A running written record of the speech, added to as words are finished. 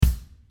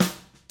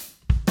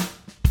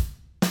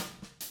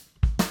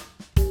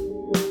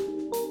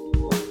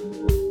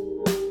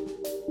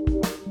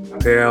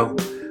Cocktail.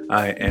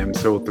 I am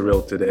so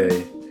thrilled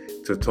today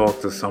to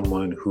talk to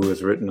someone who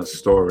has written a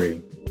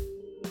story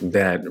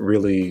that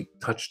really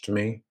touched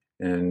me,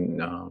 and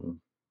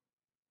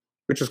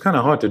which is kind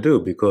of hard to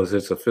do because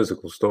it's a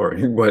physical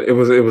story, but it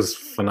was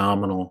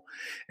phenomenal.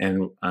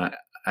 And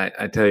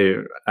I tell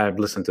you, I've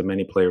listened to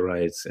many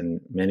playwrights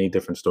and many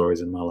different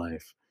stories in my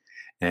life.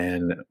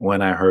 And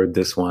when I heard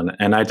this one,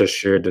 and I just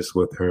shared this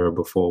with her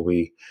before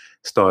we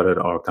started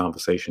our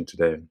conversation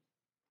today,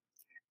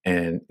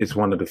 and it's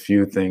one of the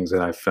few things that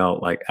I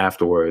felt like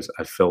afterwards,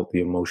 I felt the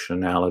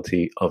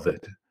emotionality of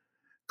it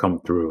come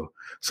through.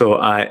 So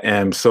I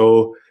am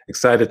so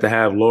excited to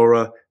have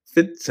Laura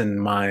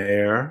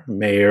Fitzenmeyer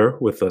Mayer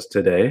with us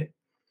today.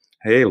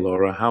 Hey,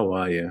 Laura, how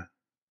are you?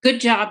 Good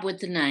job with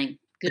the name.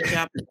 Good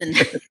job with the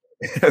name.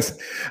 Yes,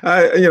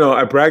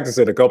 I practiced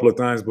it a couple of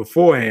times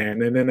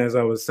beforehand, and then as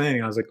I was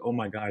saying, I was like, "Oh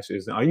my gosh,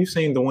 are you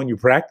saying the one you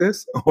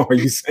practice, or are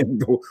you saying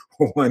the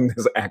one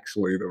that's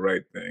actually the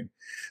right thing?"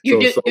 You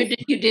So, did so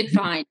you did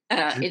fine.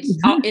 It's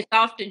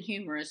often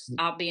humorous.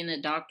 I'll be in a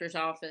doctor's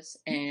office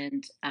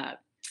and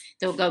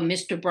they'll go,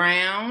 Mr.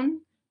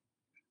 Brown.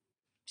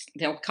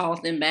 They'll call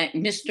them back,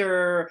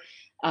 Mr.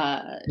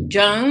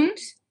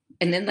 Jones,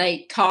 and then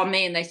they call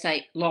me and they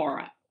say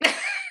Laura.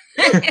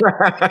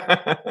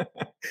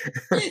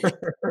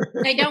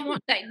 They don't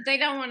want to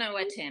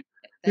attempt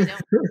it. They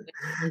don't.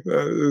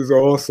 That is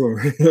awesome.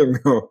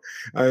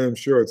 I am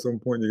sure at some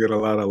point you get a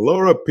lot of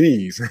Laura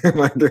P's,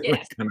 like that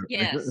Yes, kind of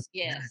thing.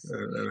 yes.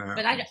 That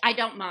But happens. I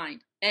don't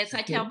mind. As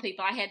I tell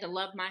people, I had to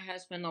love my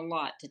husband a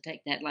lot to take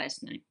that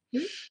last name.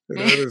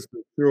 That is for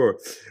sure.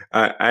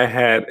 I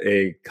had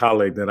a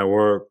colleague that I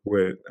worked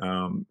with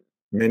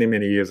many,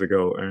 many years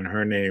ago, and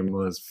her name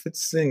was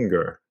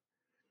Fitzinger.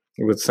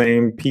 It was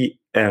same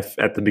PF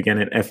at the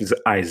beginning, F is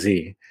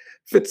IZ.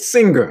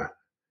 Fitzinger.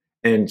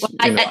 And,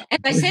 Well, as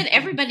I said,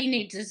 everybody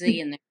needs a Z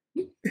in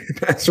there.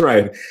 that's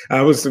right.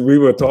 We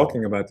were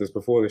talking about this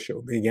before the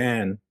show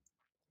began,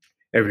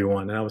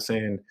 everyone. And I was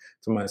saying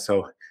to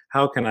myself,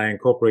 how can I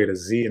incorporate a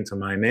Z into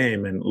my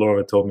name? And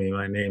Laura told me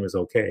my name is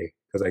okay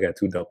because I got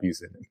two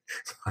W's in it.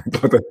 So I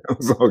thought that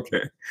was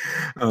okay.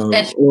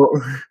 That's Well,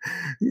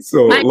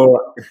 so my Laura,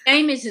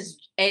 name is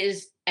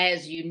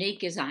as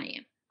unique as I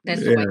am.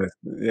 That's the way.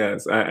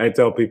 yes, yes. I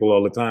tell people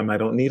all the time, I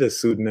don't need a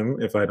pseudonym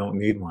if I don't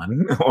need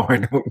one, or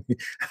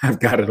I've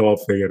got it all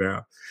figured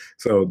out.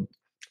 So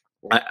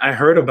I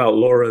heard about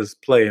Laura's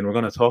play, and we're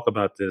going to talk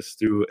about this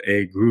through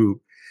a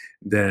group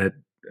that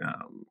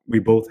we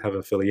both have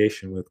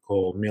affiliation with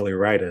called Merely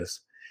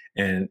Writers.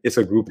 And it's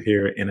a group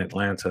here in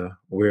Atlanta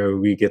where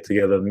we get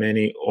together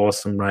many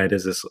awesome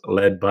writers. It's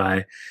led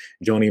by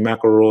Joni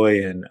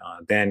McElroy and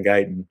Dan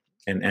Guyton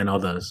and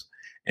others.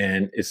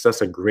 And it's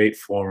just a great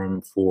forum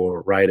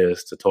for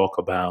writers to talk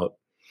about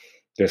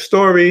their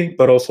story,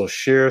 but also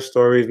share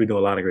stories. We do a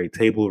lot of great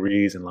table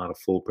reads and a lot of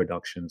full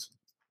productions.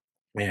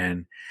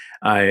 And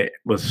I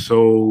was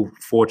so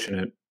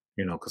fortunate,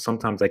 because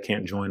sometimes I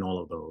can't join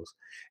all of those.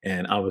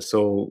 And I was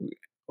so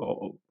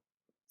uh,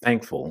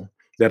 thankful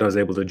that I was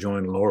able to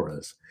join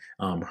Laura's.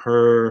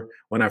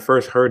 When I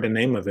first heard the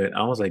name of it,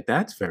 I was like,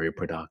 "That's very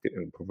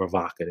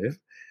provocative."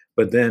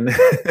 But then,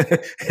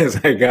 as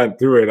I got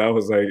through it, I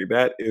was like,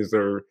 that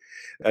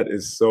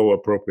is so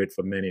appropriate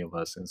for many of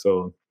us." And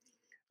so,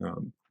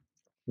 um,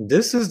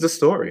 this is the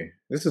story.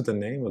 This is the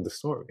name of the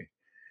story.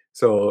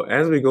 So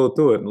as we go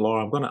through it,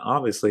 Laura, I'm going to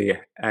obviously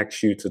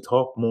ask you to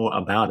talk more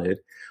about it.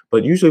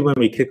 But usually, when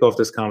we kick off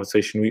this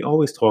conversation, we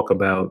always talk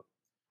about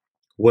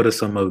what are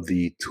some of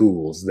the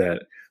tools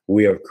that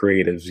we as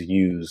creatives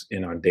use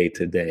in our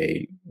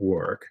day-to-day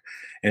work.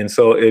 And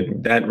so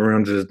that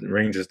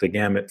ranges the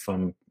gamut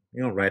from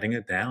writing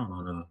it down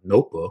on a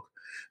notebook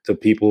to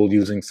people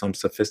using some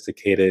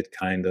sophisticated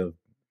kind of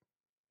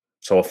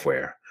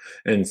software.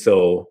 And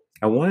so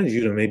I wanted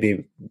you to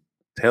maybe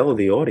tell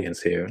the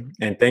audience here,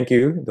 and thank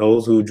you,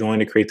 those who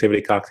joined the Creativity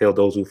Cocktail,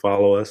 those who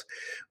follow us.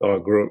 Our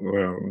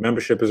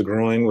membership is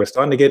growing. We're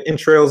starting to get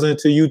entrails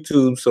into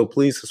YouTube, so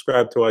please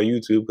subscribe to our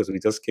YouTube because we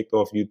just kicked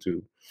off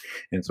YouTube.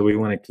 And so we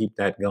want to keep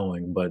that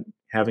going. But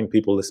having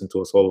people listen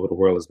to us all over the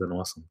world has been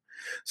awesome.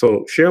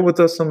 So share with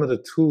us some of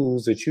the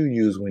tools that you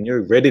use when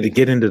you're ready to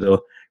get into the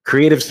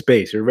creative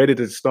space. You're ready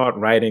to start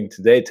writing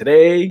today.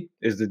 Today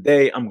is the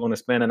day I'm going to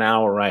spend an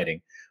hour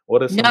writing.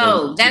 What are some of the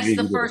No, things that's that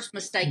the you do? first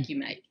mistake you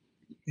make.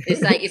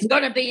 It's like it's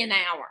going to be an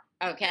hour.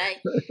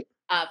 Okay,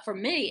 for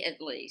me at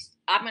least,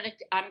 I'm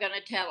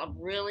gonna tell a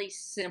really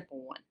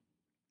simple one.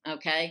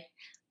 Okay,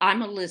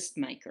 I'm a list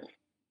maker.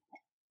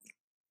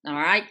 All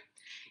right,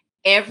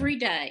 every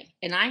day,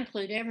 and I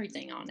include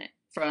everything on it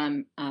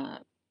from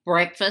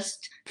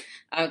breakfast,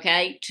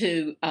 okay,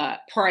 to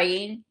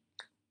praying,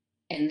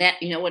 and that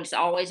what's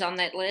always on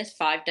that list.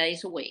 5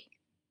 days a week.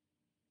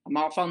 I'm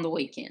off on the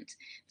weekends.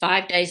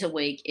 5 days a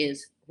week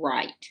is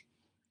write,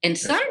 and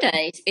That's some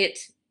days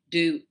it's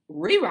do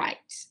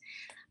rewrites.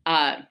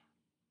 Uh,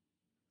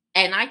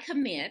 and I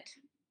commit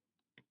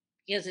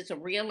because it's a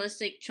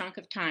realistic chunk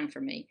of time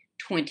for me.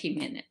 20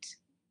 minutes.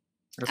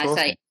 That's I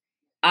say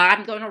awesome.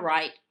 I'm going to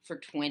write for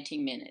 20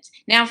 minutes.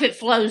 Now, if it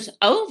flows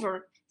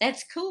over,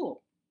 that's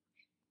cool.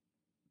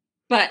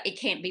 but it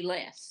can't be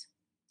less.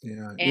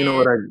 Yeah. And You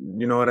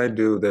know what I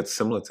do that's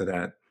similar to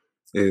that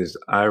is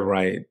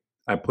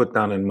I put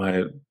down in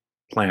my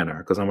planner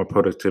because I'm a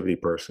productivity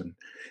person,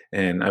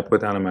 and I put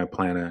down in my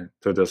planner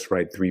to just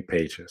write 3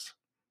 pages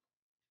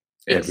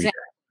every exactly,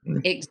 day.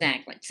 Mm.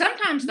 exactly.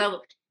 Sometimes though,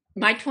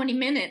 my 20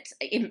 minutes,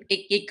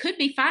 it could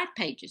be 5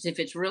 pages if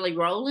it's really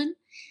rolling.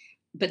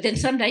 But then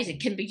some days it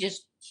can be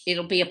just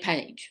it'll be a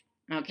page,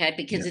 okay, Yeah.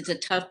 because it's a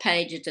tough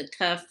page, it's a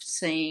tough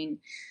scene.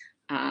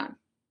 Uh,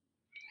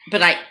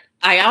 but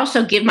I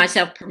also give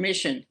myself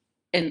permission,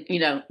 and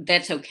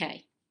that's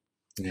okay.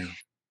 Yeah.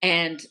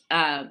 And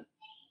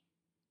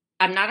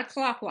I'm not a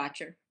clock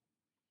watcher,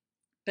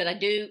 but I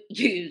do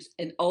use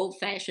an old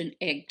fashioned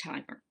egg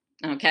timer.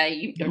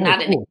 Okay, you're Oh,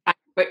 not an egg cool. timer,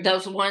 but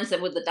those ones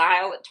that with the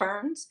dial that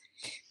turns.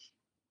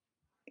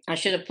 I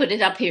should have put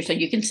it up here so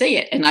you can see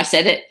it. And I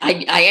said it.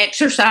 I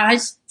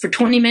exercise for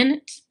 20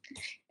 minutes,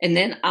 and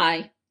then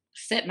I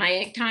set my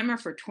egg timer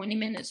for 20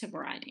 minutes of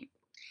writing.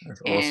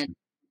 That's And awesome.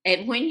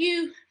 and when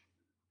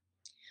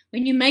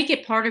you make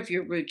it part of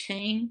your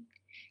routine,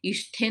 you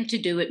tend to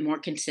do it more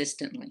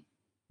consistently.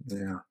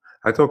 Yeah.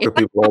 I talk to It's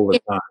like people all the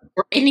walking time.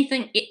 or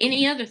anything,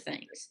 any other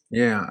things.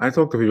 Yeah, I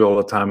talk to people all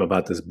the time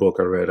about this book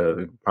I read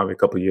probably a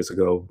couple years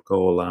ago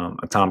called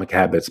Atomic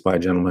Habits by a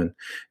gentleman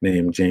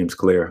named James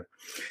Clear.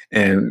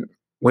 And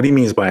what he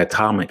means by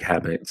atomic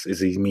habits is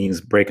he means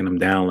breaking them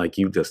down like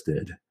you just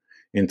did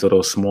into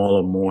those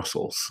smaller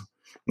morsels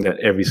that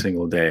every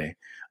single day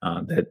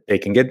that they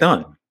can get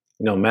done.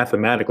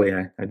 Mathematically,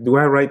 do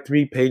I write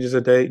 3 pages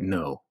a day?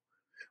 No.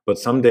 But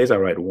some days I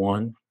write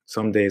one.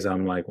 Some days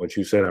I'm like what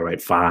you said, I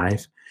write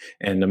five.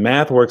 And the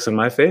math works in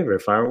my favor.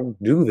 If I don't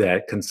do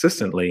that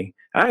consistently,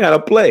 I gotta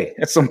play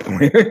at some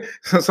point.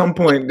 At some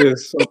point,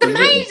 there's It's something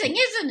written. amazing,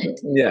 isn't it?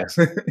 Yes.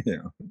 Yeah.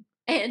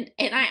 And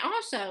I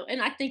also,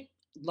 and I think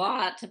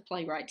lots of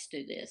playwrights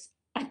do this.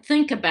 I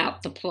think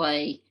about the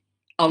play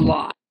a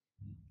lot.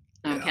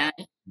 Yeah. Okay.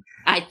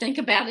 I think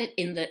about it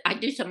I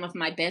do some of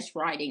my best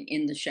writing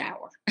in the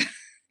shower. in my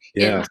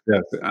Yes,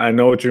 yes. I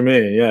know what you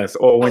mean. Yes.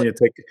 Or when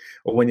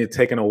you're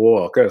taking a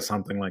walk or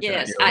something like that.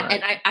 Yes, You're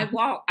right.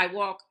 I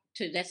walk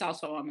to that's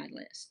also on my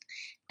list.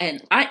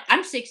 And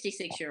I'm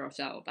 66 years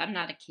old. I'm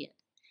not a kid.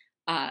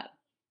 Uh,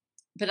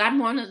 but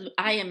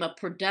I am a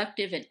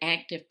productive and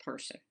active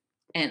person.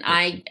 And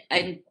I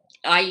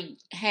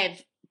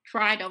have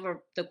tried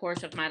over the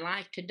course of my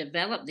life to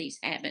develop these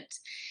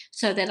habits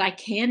so that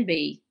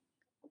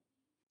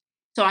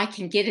so I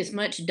can get as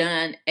much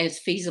done as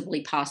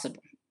feasibly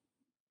possible.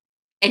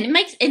 And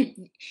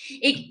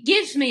it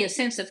gives me a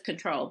sense of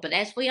control. But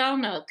as we all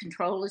know,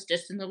 control is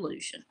just an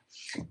illusion.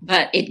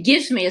 But it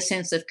gives me a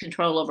sense of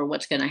control over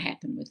what's going to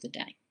happen with the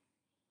day.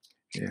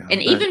 Yeah.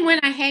 And even when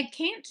I had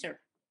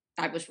cancer,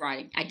 I was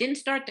writing. I didn't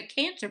start the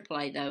cancer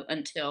play though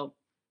until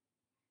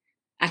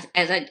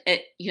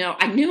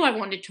I knew I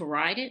wanted to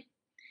write it,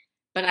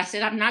 but I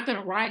said I'm not going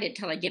to write it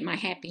till I get my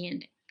happy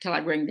ending, till I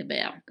ring the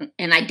bell.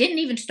 And I didn't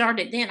even start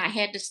it then. I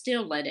had to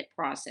still let it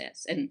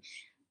process, and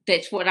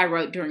that's what I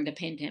wrote during the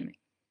pandemic.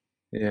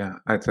 Yeah.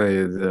 I tell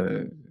you,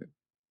 the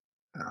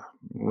uh,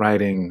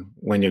 writing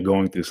when you're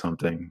going through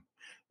something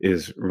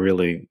is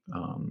really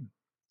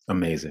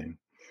amazing.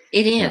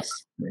 It Yeah,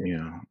 is.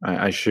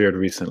 I shared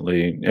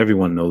recently.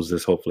 Everyone knows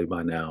this, hopefully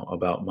by now,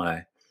 about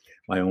my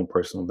own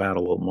personal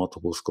battle with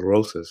multiple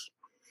sclerosis.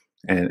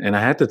 And I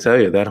had to tell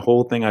you that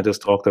whole thing I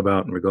just talked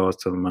about in regards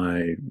to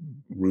my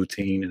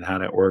routine and how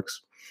that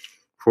works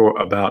for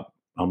about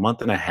a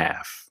month and a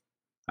half.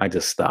 I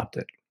just stopped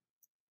it.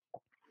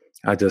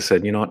 I just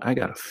said, you know what? I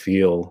got to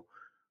feel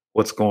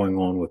what's going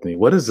on with me.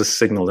 What is the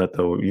signal that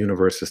the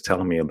universe is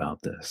telling me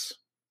about this?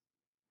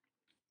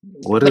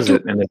 What But is you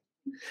it? And it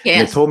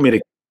Yes, told me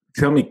to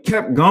tell me,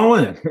 keep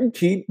going,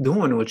 keep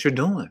doing what you're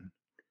doing.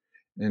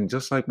 And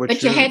just like what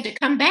but you you're, had to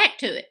come back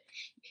to it.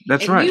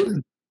 that's And right.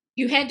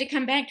 you had to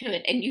come back to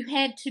it, and you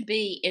had to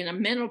be in a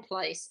mental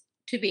place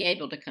to be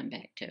able to come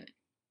back to it.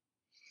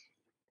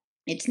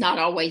 It's not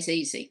always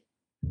easy.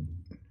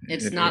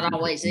 It's not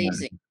always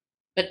easy.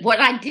 But what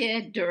I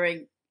did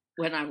during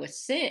when I was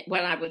sick,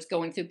 when I was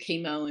going through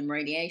chemo and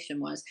radiation,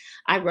 was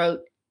I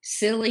wrote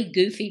silly,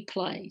 goofy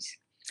plays.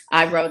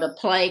 I wrote a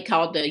play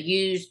called The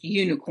Used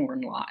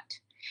Unicorn Lot.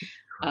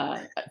 Uh,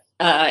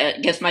 I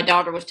guess my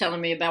daughter was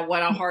telling me about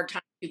what a hard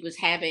time she was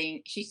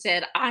having. She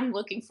said, I'm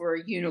looking for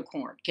a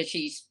unicorn because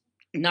she's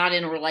not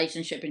in a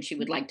relationship and she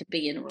would like to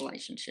be in a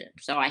relationship.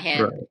 So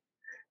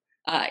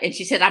Right. and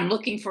she said, I'm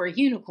looking for a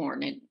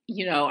unicorn. And,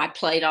 I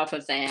played off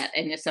of that.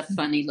 And it's a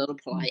funny little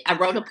play. I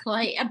wrote a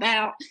play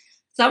about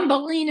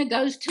Thumbelina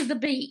goes to the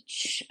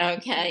beach.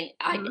 Okay.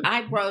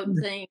 I wrote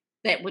things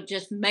that would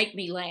just make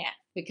me laugh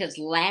because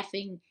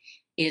laughing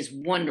is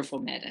wonderful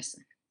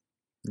medicine.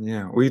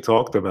 Yeah, we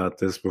talked about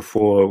this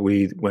before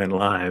we went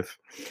live,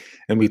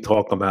 and we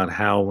talk about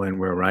how when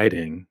we're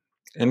writing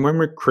and when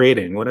we're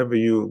creating, whatever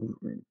you,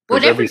 because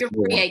Whatever every your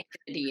single one,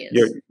 creativity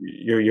you're is.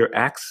 you're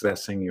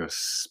accessing your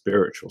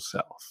spiritual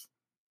self.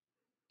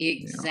 You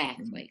know,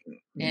 Exactly.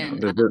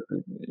 And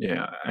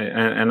yeah,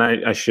 and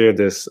I share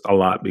this a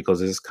lot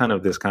because it's kind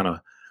of this kind of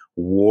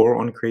war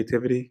on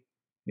creativity.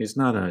 It's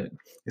not a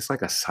it's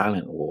like a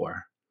silent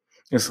war.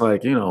 It's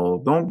like,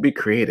 don't be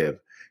creative.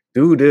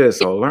 Do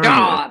this or learn this.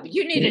 Job.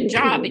 You need a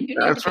job and you need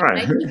to That's be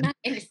right. making money.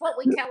 And it's what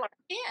we tell our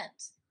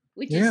kids,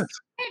 which is Yes.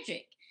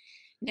 tragic.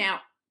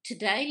 Now,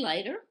 today,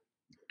 later,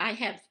 I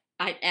have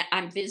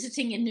I'm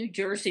visiting in New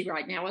Jersey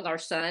right now with our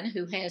son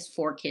who has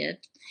 4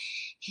 kids.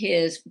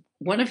 His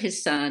One of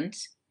his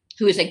sons,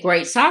 who is a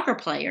great soccer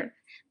player,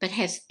 but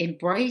has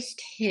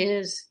embraced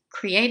his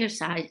creative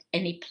side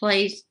and he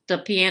plays the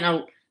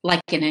piano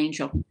like an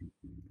angel.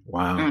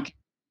 Wow. Okay.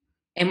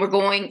 And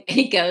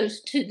he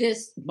goes to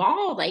this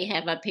mall they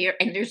have up here,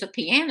 and there's a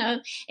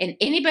piano, and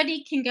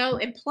anybody can go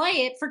and play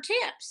it for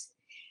tips.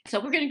 So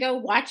we're going to go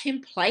watch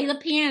him play the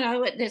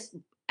piano at this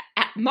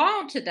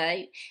mall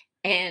today.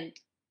 And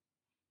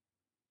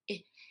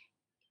it,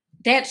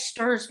 that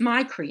stirs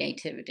my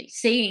creativity.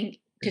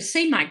 To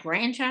see my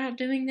grandchild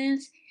doing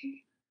this,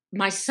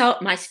 my soul,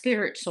 my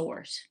spirit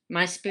soars.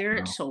 My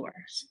spirit Wow.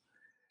 soars.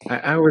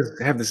 I always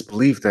have this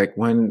belief that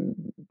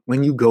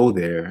when you go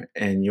there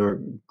and your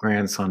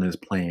grandson is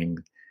playing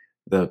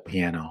the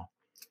piano,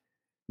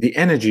 the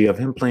energy of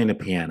him playing the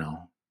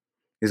piano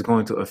is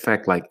going to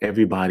affect like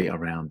everybody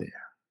around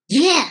there.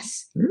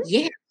 Yes, Hmm?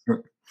 yes,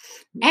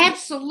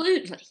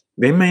 absolutely.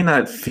 They may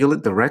not feel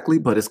it directly,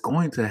 but it's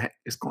going to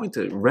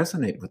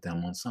resonate with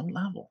them on some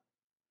level.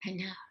 I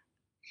know.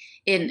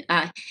 And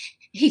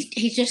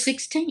he's just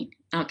 16,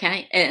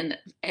 okay? And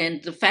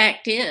the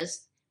fact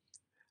is,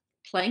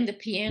 playing the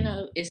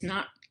piano is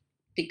not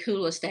the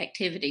coolest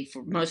activity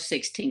for most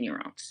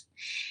 16-year-olds.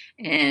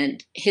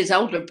 And his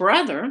older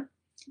brother,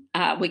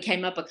 we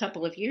came up a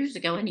couple of years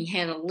ago, and he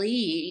had a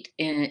lead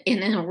in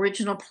an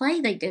original play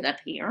they did up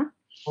here,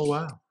 Oh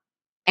wow.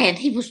 and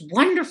he was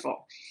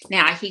wonderful.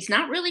 Now he's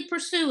not really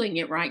pursuing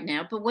it right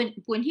now, but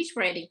when he's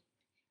ready,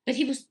 but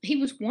he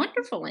was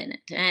wonderful in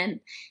it, and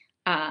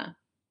uh,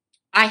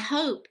 I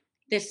hope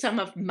that some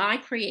of my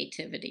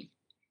creativity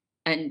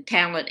and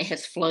talent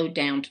has flowed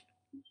down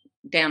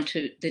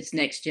to this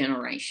next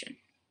generation.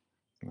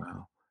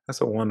 Wow.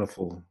 That's a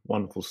wonderful,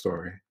 wonderful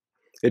story.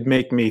 It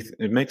makes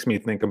me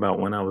think about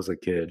when I was a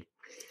kid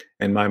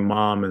and my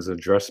mom is a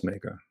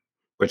dressmaker,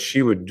 but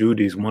she would do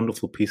these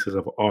wonderful pieces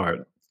of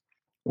art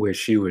where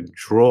she would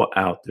draw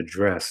out the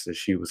dress that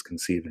she was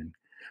conceiving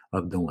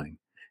of doing.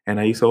 And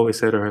I used to always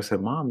say to her, I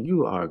said, "Mom,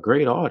 you are a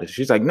great artist."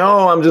 She's like,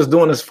 "No, I'm just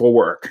doing this for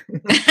work."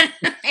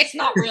 It's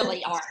not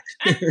really art.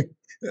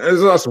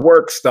 It's just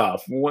work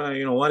stuff. What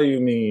do you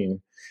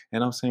mean?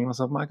 And I'm saying to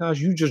myself, my gosh,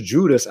 you just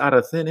drew this out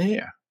of thin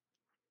air.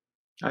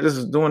 I just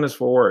was doing this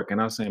for work. And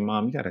I was saying,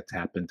 Mom, you got to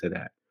tap into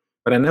that.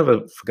 But I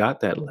never forgot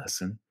that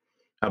lesson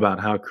about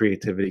how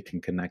creativity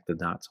can connect the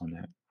dots on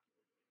that.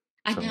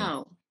 I So,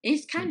 know.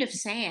 It's kind of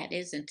sad,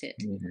 isn't it?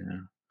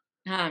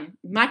 yeah.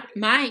 My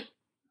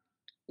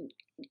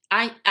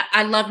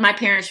I love my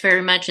parents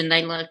very much, and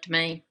they loved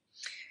me.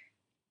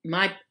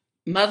 My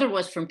mother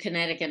was from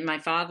Connecticut, and my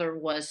father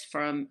was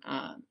from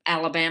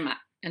Alabama,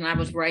 and I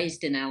was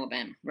raised in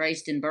Alabama,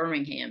 raised in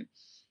Birmingham,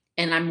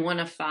 and I'm one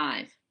of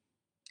 5.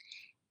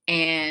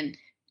 And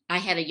I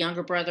had a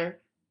younger brother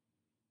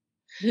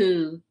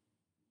who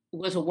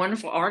was a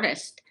wonderful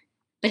artist,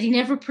 but he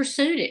never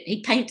pursued it.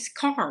 He paints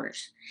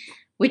cars,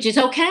 which is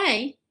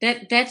okay.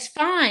 That's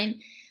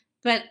fine.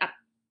 But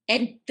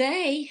and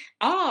they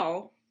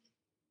all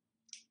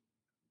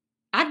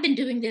I've been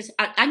doing this.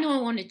 I know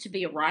I wanted to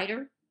be a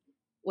writer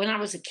when I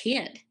was a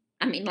kid.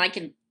 I mean, like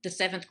in the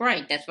 7th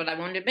grade, that's what I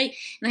wanted to be.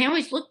 And they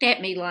always looked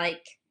at me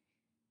like,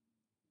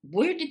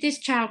 where did this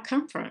child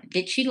come from?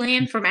 Did she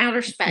land from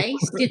outer space?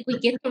 Did we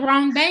get the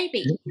wrong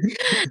baby?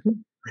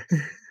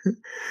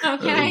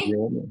 Okay.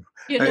 Yeah.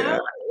 You I, I, know,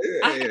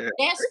 I had yeah.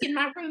 a desk in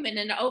my room and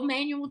an old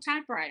manual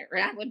typewriter,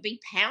 and I would be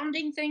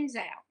pounding things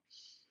out.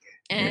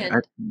 Yeah, I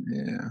And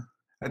yeah.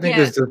 I think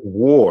yeah, there's this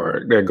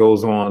war that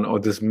goes on or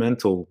this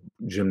mental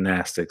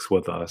gymnastics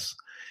with us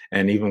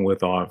and even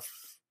with our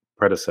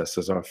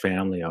predecessors, our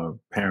family, our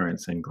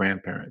parents and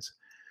grandparents.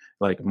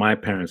 Like my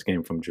parents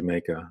came from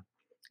Jamaica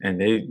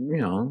and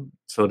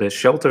so there's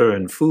shelter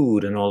and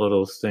food and all of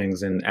those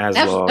things in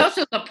Aslo. those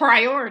are the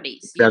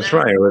priorities, you That's know.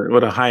 right,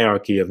 with a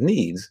hierarchy of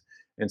needs.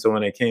 And so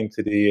when it came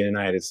to the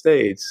United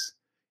States,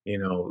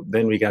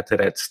 then we got to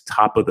that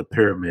top of the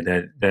pyramid,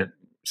 that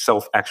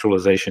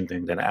self-actualization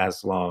thing that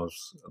Aslow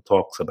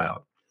talks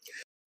about.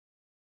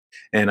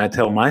 And I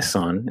tell my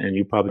son, and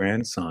you probably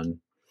grandson,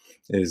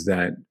 is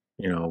that,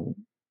 you know,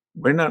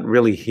 we're not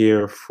really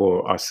here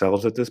for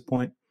ourselves at this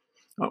point.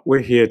 We're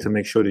here to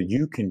make sure that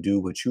you can do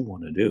what you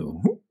want to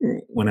do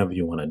whenever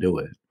you want to do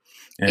it.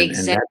 And that,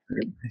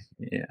 Exactly.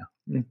 yeah.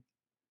 Mm.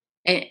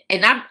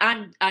 And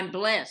I'm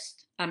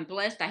blessed. I'm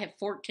blessed. I have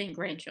 14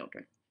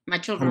 grandchildren. My Oh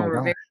children my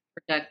were very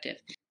gosh, productive,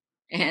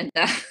 and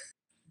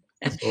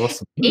that's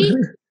awesome. each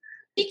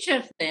each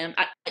of them.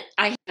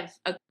 I have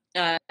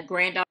a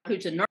granddaughter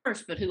who's a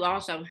nurse, but who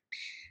also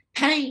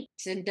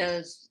paints and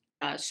does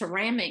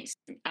ceramics.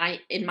 I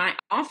In my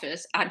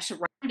office, I'm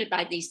surrounded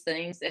by these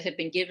things that have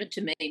been given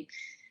to me.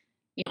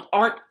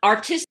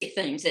 Artistic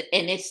things, and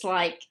it's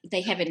like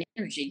they have an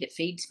energy that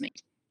feeds me.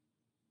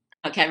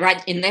 Okay,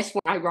 right, and that's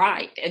where I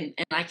write, and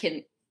I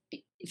can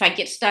if I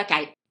get stuck,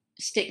 I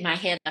stick my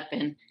head up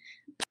and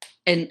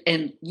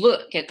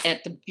look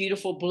at the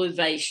beautiful blue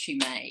vase she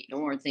made,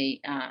 or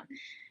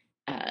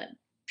uh,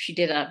 she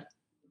did a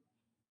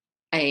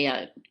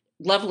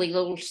lovely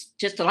little,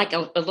 just like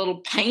a little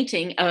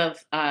painting of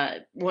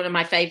one of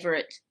my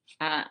favorite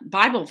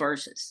Bible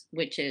verses,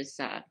 which is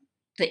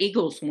the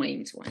eagle's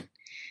wings one.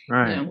 You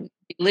Right. know,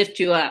 lift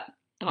you up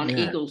on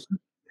Yeah. eagles,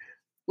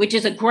 which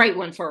is a great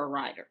one for a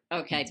writer.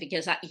 Okay,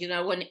 because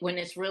when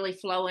it's really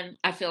flowing,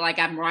 I feel like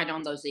I'm right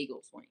on those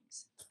eagles'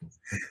 wings.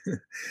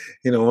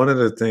 One of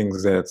the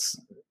things that's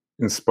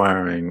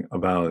inspiring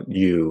about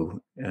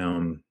you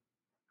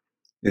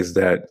is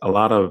that a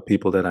lot of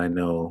people that I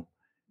know,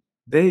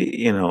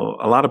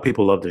 a lot of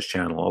people love this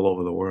channel all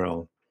over the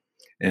world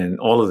and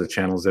all of the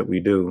channels that we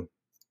do.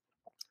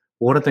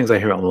 One of the things I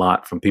hear a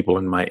lot from people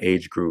in my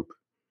age group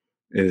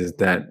is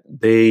that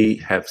they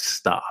have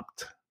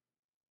stopped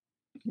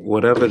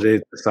whatever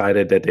they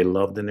decided that they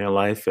loved in their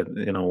life at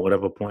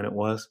whatever point it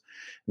was.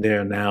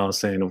 They're now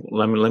saying,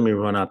 let me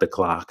run out the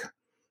clock.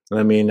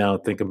 Let me now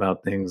think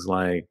about things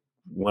like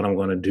what I'm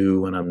going to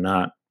do when I'm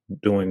not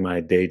doing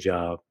my day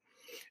job.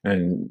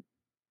 And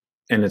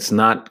and it's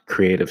not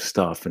creative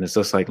stuff, and it's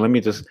just like, let me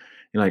just,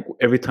 like,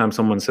 every time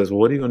someone says, well,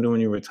 what are you going to do when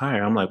you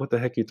retire, I'm like, what the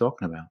heck are you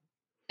talking about?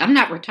 I'm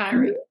not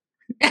retiring.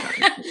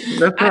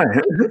 That's I, right.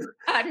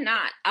 I'm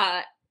not.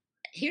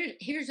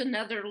 Here's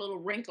another little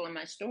wrinkle in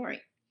my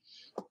story.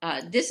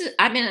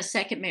 I'm in a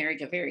second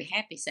marriage, a very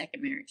happy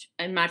second marriage.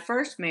 In my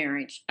first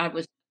marriage, I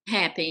was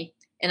happy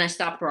and I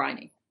stopped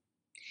writing.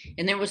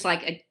 And there was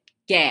like a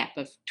gap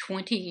of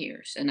 20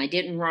 years and I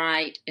didn't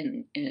write,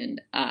 and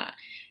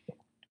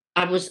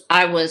I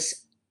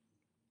was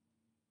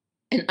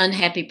an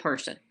unhappy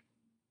person.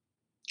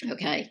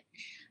 Okay.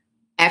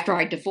 After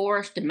I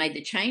divorced and made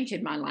the change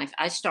in my life,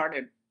 I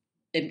started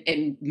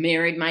and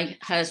married my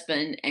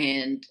husband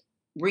and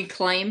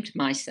reclaimed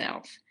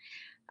myself.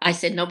 I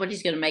said,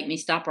 nobody's going to make me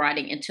stop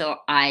writing until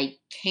I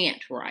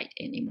can't write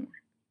anymore.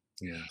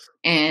 Yes.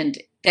 And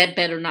that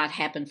better not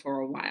happen for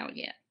a while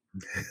yet.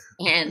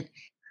 And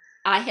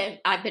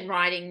I've been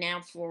writing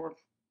now for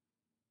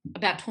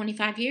about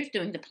 25 years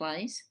doing the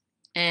plays.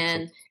 So,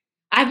 And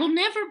I will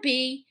never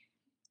be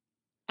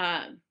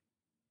uh,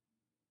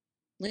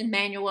 Lin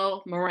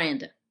Manuel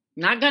Miranda.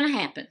 Not going to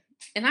happen.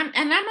 And I'm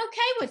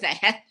okay with that.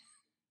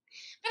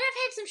 But I've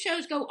had some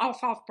shows go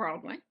off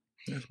Broadway,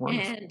 that's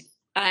wonderful.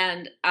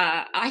 and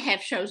I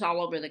have shows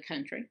all over the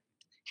country.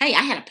 Hey,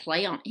 I had a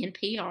play on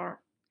NPR.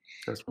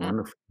 That's Uh,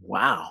 wonderful.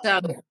 Wow. so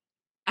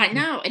I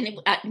know, and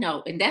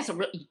no, and that's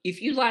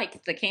if you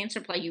like the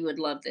cancer play, you would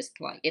love this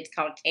play. It's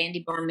called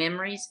Candy Bar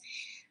Memories.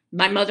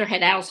 My mother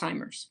had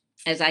Alzheimer's.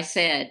 As I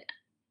said,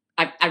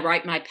 I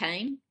write my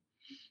pain,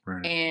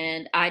 Right.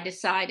 and I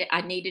decided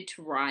I needed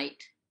to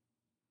write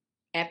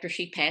after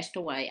she passed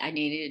away. I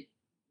needed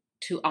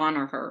to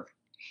honor her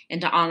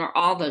and to honor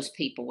all those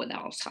people with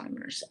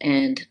Alzheimer's.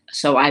 And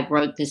so I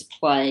wrote this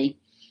play.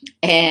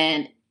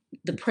 And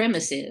the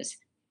premise is,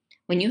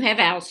 when you have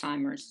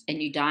Alzheimer's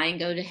and you die and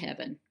go to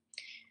heaven,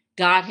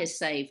 God has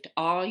saved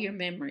all your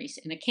memories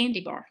in a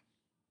candy bar.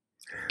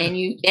 And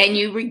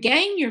you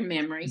regain your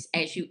memories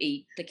as you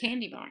eat the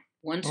candy bar.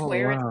 One Oh,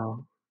 square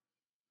wow.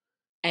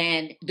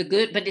 and the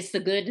good, but it's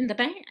the good and the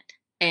bad.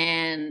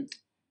 And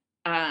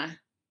uh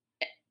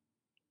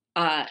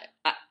uh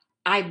I,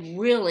 I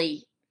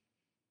really,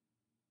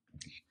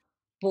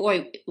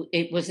 boy,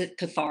 it was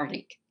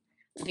cathartic,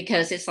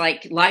 because it's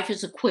like life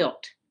is a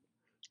quilt,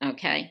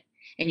 okay?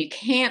 And you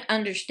can't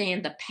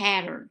understand the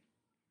pattern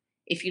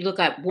if you look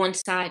at one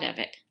side of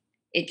it.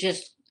 It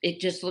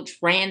just looks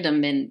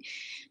random,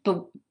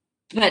 but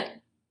but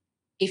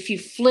if you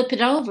flip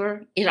it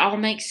over, it all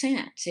makes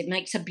sense. It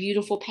makes a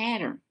beautiful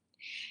pattern.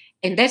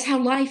 And that's how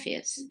life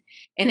is.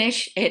 And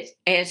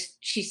as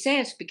she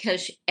says,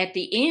 because at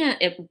the end,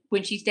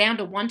 when she's down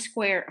to one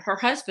square, her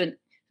husband,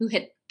 who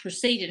had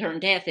preceded her in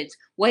death, is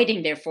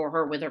waiting there for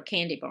her with her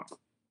candy bar.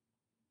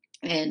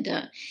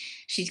 And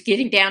she's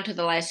getting down to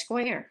the last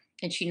square,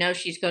 and she knows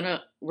she's going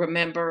to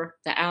remember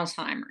the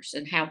Alzheimer's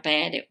and how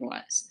bad it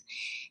was.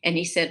 And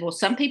he said, well,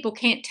 some people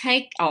can't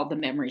take all the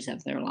memories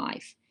of their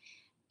life.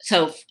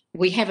 So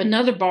we have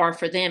another bar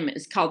for them.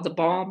 It's called the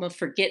Balm of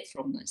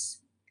Forgetfulness.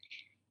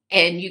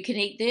 And you can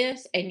eat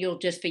this and you'll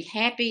just be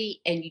happy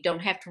and you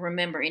don't have to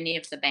remember any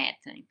of the bad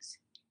things.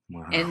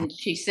 Wow. And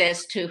she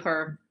says to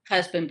her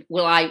husband,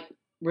 will I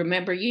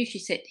remember you? He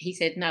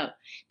said, no.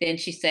 Then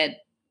she said,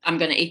 I'm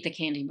going to eat the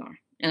candy bar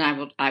and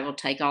I will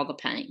take all the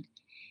pain.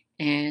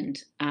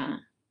 And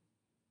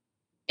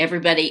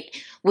everybody,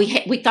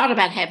 we thought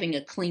about having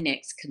a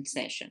Kleenex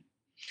concession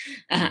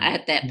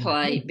at that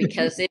play,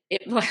 because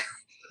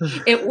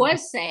it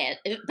was sad,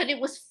 but it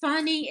was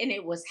funny and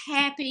it was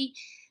happy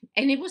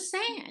and it was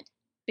sad, Yeah,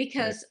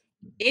 because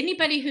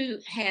anybody who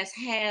has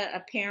had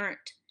a parent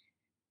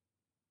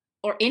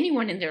or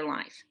anyone in their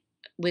life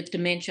with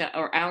dementia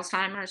or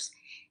Alzheimer's,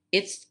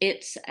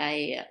 it's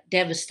a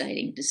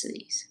devastating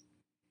disease.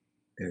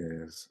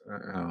 it is.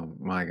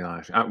 My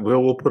gosh.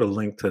 We'll put a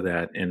link to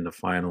that in the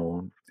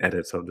final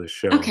edits of the Okay.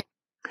 show.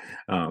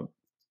 Um,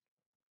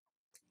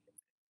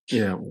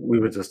 Yeah, we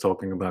were just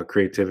talking about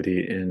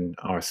creativity in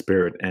our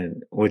spirit,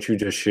 and what you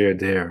just shared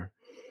there.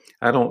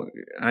 I don't.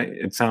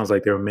 It sounds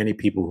like there are many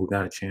people who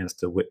got a chance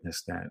to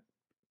witness that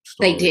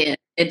They story. did,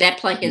 and that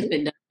play has Yeah.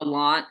 been done a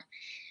lot,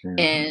 Yeah.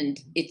 and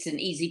it's an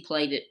easy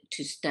play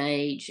to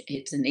stage.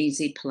 It's an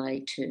easy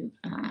play to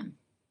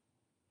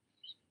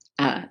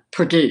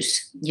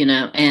produce,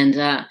 and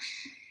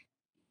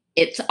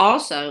it's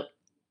also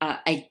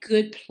a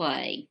good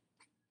play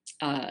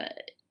uh,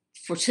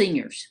 for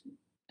seniors.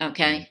 Mm.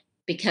 Okay,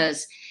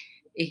 because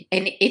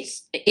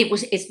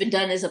it's been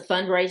done as a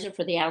fundraiser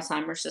for the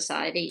Alzheimer's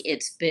Society.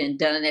 It's been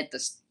done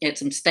at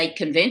some state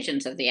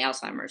conventions of the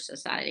Alzheimer's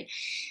Society.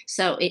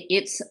 So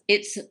it's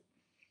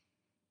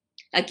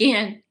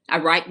again, I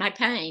write my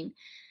pain,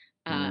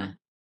 uh, Yeah.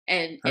 I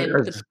and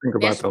the just think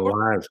about best the work.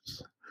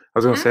 lives. I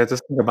was gonna Huh? say, I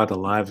just think about the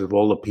lives of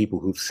all the people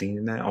who've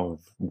seen that or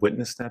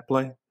witnessed that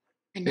play.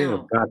 I They have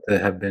know. got to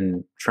have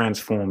been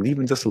transformed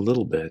even just a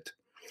little bit.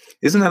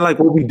 Isn't that like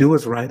what we do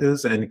as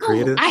writers and Oh,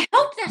 creatives? I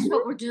hope that's Yeah,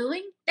 what we're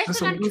doing. That's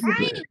just what a I'm little bit.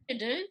 trying to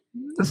do.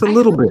 Just a I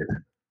little hope bit.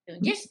 we're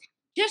doing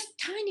just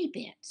tiny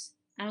bits.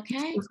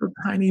 Okay. Just a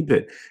tiny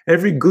bit.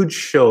 Every good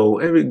show,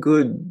 every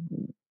good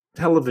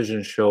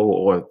television show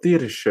or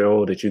theater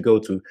show that you go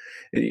to,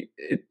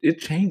 it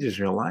changes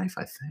your life,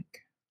 I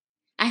think.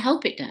 I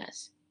hope it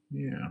does.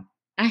 Yeah.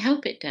 I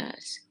hope it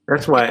does.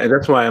 That's why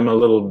I'm a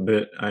little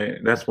bit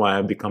that's why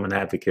I've become an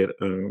advocate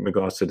in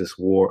regards to this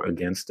war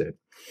against it.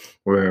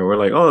 Where we're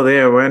like, "Oh,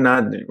 there, we're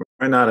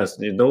not as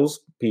those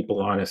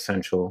people aren't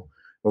essential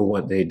for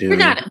what they We're do."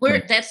 not.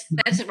 We're that's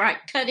right.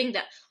 Cutting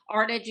the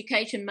art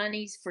education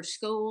monies for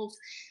schools.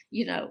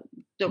 You know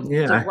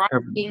Yeah, the I have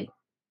writing.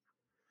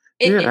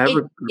 It yeah, I it, have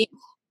it, a it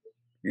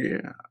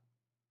yeah.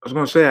 I was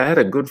gonna say I had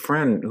a good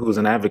friend who was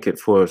an advocate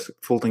for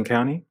Fulton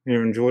County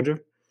here in Georgia.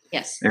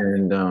 yes.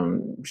 And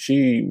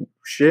she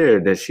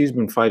shared that she's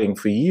been fighting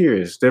for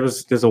years.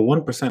 There's a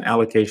 1%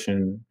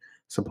 allocation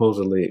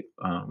supposedly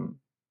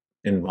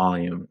in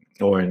volume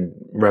or in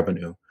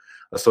revenue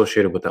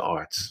associated with the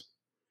arts.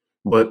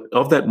 But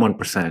of that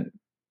 1%,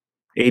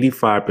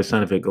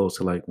 85% of it goes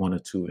to like one or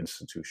two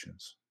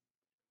institutions.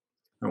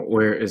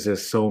 Whereas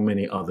there's so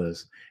many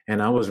others.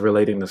 And I was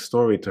relating the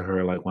story to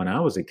her like when I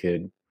was a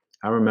kid.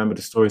 I remember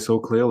the story so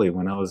clearly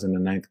when I was in the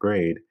ninth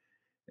grade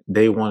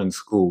day one in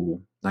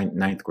school,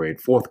 ninth grade,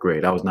 fourth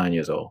grade. I was 9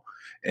 years old,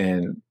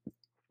 and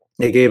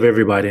they gave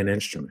everybody an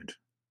instrument.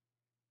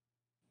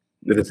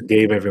 They just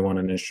gave everyone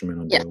an instrument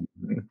on Yeah. day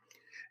one.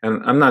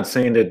 And I'm not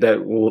saying that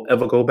that will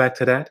ever go back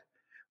to that,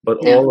 but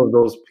No. all of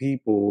those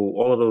people,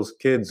 all of those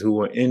kids who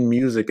were in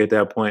music at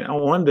that point, I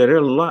wonder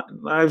their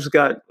lives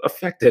got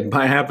affected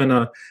by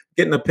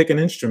getting to pick an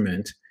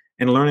instrument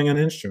and learning an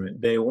instrument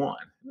day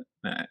one.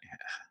 Uh,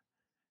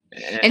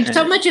 And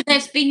so and- much of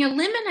that's being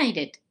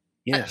eliminated, uh,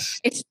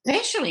 yes.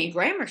 especially in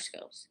grammar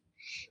schools.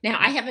 Now,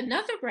 I have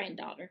another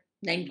granddaughter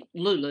named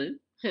Lulu,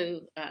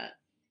 who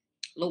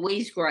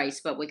Louise Grace,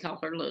 but we call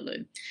her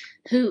Lulu,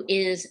 who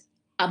is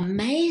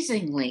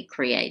amazingly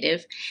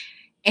creative.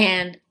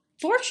 And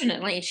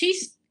fortunately,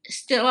 she's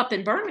still up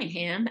in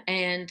Birmingham,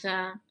 and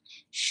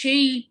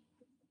she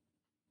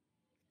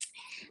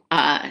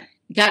uh,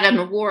 got an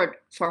award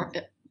for,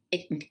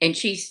 and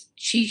she's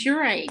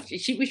your age.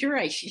 She was your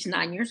age. She's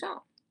 9 years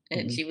old,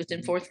 and Mhm. she was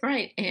in fourth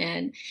grade,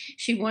 and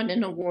she won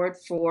an award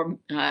for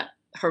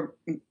her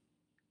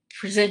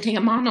presenting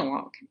a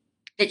monologue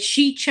that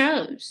she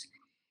chose,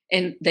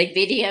 and they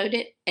videoed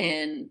it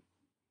and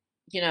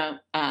you know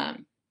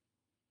um,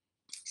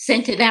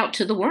 sent it out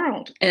to the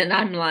world. And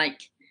I'm like,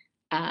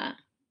 uh,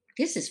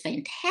 this is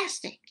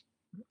fantastic.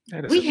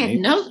 That is We had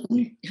amazing. no,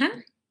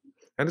 huh?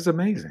 That is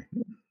amazing.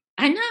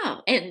 I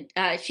know. And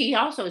she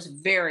also is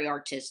very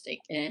artistic.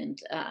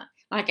 And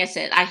like I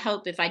said, I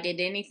hope if I did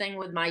anything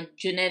with my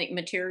genetic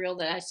material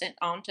that I sent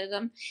on to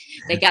them,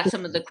 they got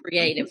some of the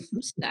creative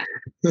stuff.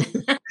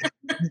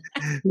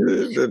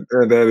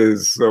 That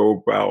is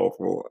so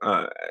powerful.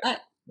 Uh,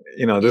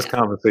 This yeah,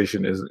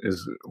 conversation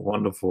is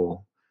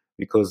wonderful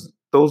because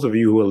those of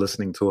you who are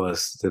listening to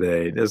us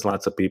today, there's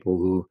lots of people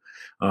who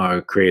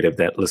are creative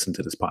that listen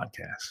to this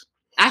podcast.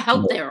 I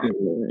hope But, there are.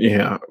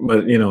 yeah,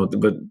 but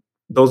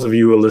those of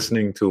you who are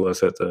listening to us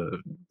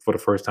for the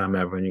first time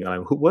ever, and you're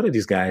like, what are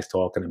these guys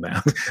talking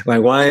about?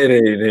 Like, why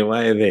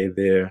are they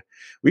there?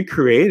 We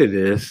created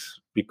this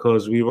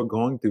because we were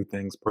going through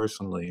things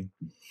personally.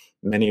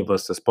 Many of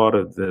us, as part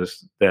of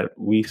this, that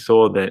we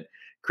saw that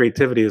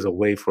creativity is a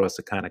way for us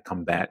to kind of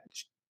combat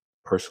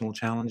personal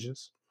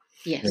challenges.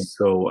 And Yes.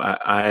 so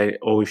I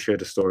always share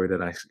the story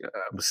that I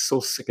was so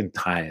sick and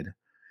tired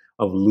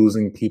of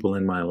losing people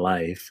in my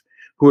life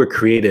who are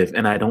creative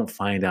and I don't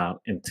find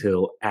out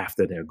until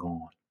after they're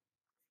gone.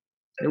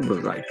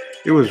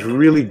 It was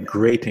really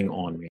grating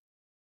on me,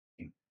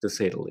 to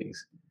say the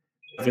least.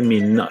 Driving me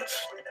nuts.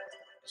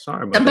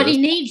 Sorry about that. Somebody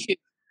needs you.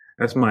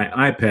 That's my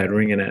iPad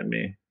ringing at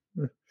me.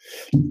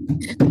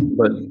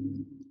 But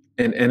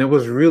and it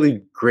was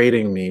really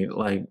grating me,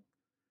 like,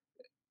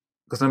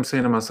 because I'm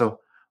saying to myself,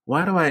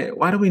 why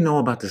do we know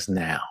about this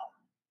now?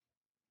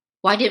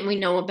 Why didn't we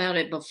know about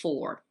it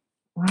before?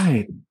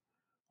 Right.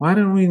 Why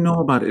didn't we know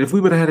about it? If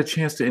we would have had a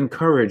chance to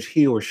encourage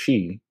he or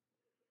she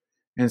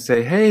and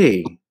say,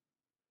 "Hey,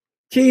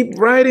 keep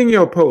writing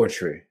your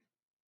poetry."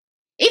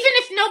 Even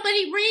if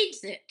nobody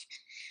reads it,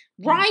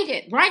 Yeah,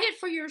 write it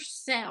for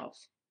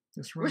yourself.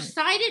 that's right.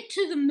 Recite it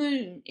to the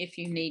moon if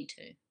you need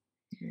to.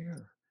 Yeah.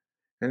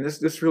 And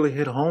this really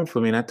hit home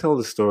for me, and I tell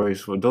the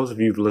stories for those of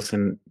you who've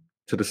listened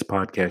to this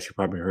podcast, you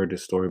probably heard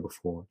this story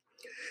before.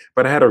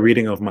 But I had a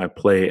reading of my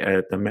play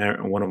at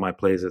one of my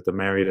plays at the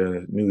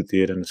Marietta New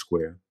Theater in the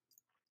Square.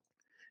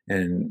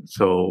 And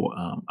so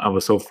I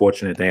was so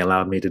fortunate they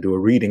allowed me to do a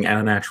reading at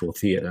an actual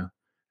theater.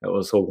 That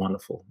was so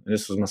wonderful. And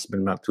this was must have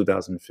been about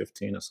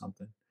 2015 or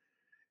something.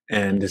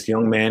 And this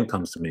young man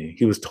comes to me.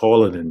 He was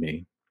taller than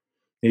me.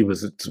 He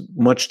was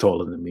much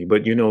taller than me,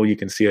 but you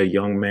can see a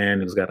young man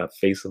who's got a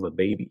face of a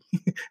baby.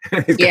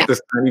 He's got Yeah.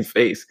 this tiny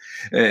face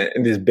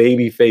and this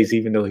baby face,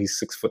 even though he's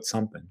 6 foot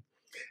something.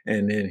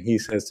 And then he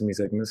says to me, he's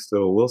like,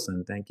 "Mr.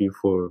 Wilson, thank you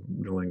for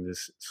doing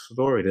this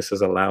story. This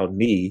has allowed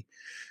me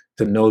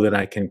to know that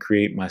I can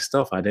create my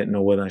stuff. I didn't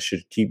know whether I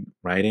should keep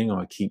writing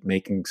or keep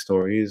making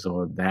stories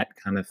or that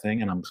kind of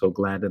thing. And I'm so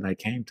glad that I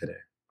came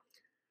today."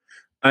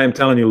 I am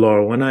telling you,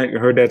 Laura, when I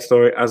heard that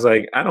story, I was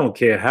like, I don't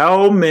care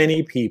how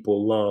many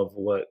people love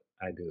what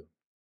I do.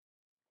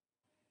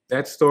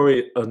 That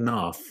story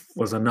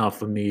was enough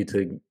for me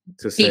to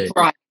Keep say,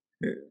 writing.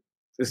 "Eh,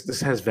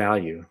 this has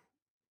value.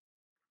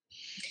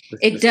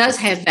 It This does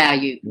have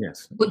value.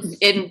 yes,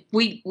 And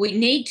we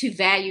need to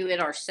value it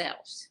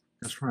ourselves.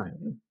 that's right.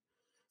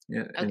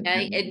 Yeah,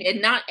 Okay.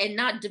 And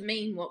not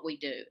demean what we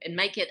do and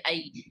make it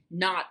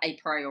not a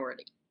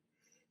priority,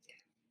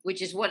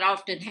 which is what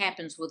often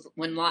happens with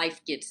when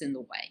life gets in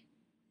the way.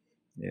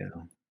 yeah.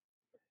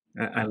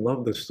 I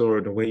love the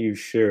story, the way you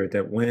shared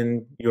that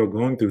when you're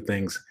going through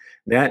things,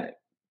 that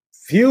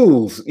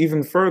fuels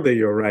even further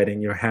your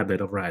writing, your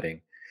habit of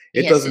writing.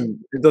 Yes.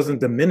 It doesn't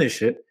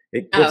diminish it.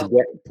 It Oh,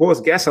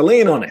 pours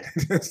gasoline on it.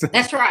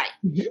 that's right.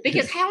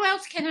 Because how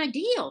else can I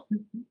deal?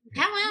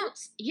 How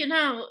else?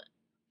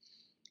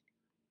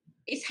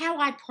 It's how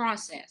I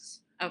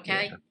process.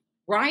 Okay. Yeah.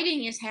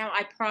 Writing is how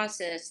I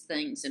process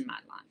things in my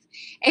life.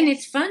 And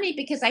it's funny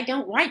because I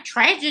don't write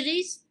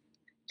tragedies.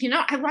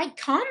 I write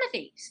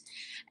comedies.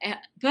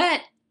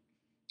 But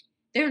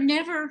they're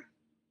never,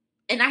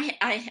 and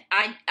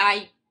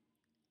I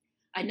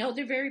know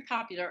they're very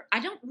popular. I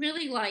don't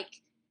really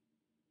like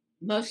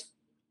most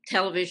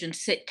television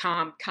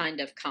sitcom kind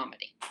of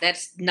comedy.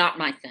 That's not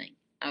my thing.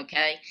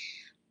 Okay.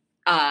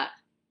 Uh,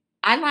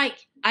 I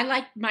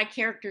like my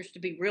characters to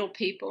be real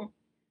people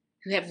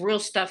who have real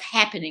stuff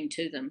happening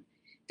to them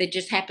that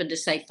just happen to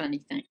say funny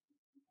things.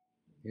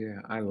 Yeah,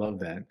 I love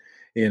that.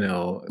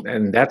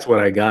 And that's what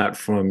I got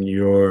from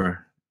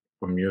your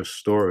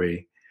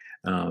story.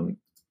 Um,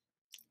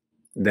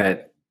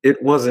 that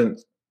it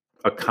wasn't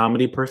a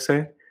comedy per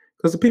se.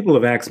 Because the people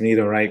have asked me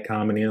to write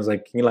comedy. I was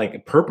like, "Can you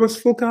like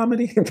purposeful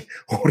comedy?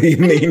 What do you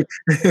mean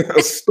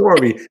a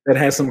story that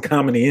has some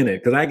comedy in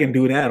it? Because I can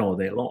do that all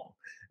day long."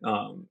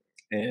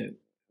 And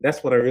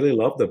that's what I really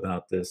loved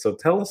about this. So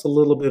tell us a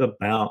little bit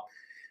about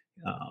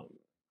um,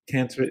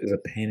 cancer is a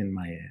pain in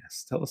my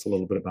ass. Tell us a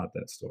little bit about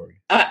that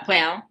story.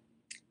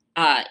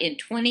 In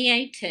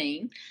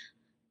 2018,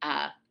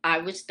 I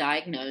was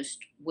diagnosed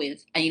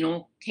with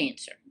anal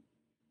cancer,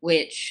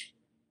 which,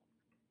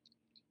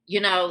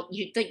 you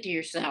think to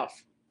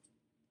yourself,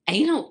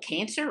 anal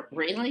cancer,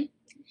 really?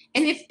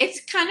 And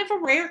it's kind of a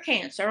rare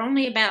cancer.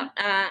 Only about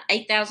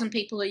 8,000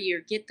 people a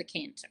year get the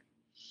cancer.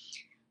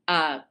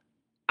 Uh,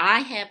 I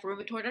have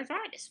rheumatoid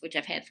arthritis, which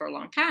I've had for a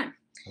long time.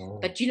 Oh,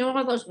 But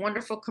all those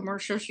wonderful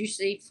commercials you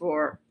see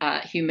for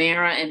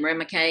Humira and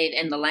Remicade,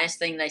 and the last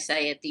thing they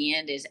say at the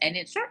end is, and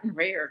in certain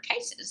rare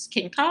cases,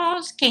 can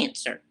cause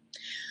cancer.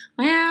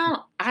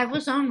 Well, I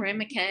was on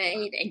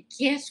Remicade, and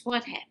guess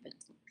what happened?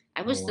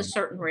 I oh, was the wow.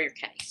 certain rare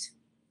case.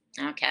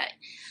 Okay.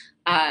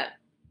 Uh,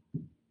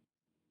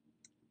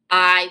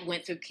 I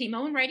went through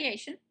chemo and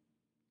radiation.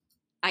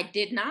 I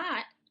did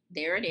not.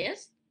 There it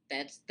is.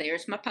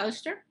 There's my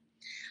poster.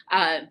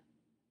 Uh,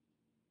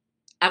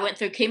 I went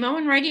through chemo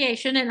and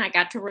radiation, and I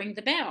got to ring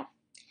the bell.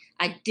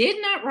 I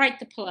did not write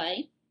the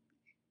play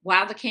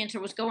while the cancer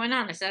was going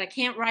on. I said I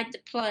can't write the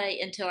play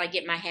until I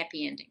get my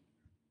happy ending.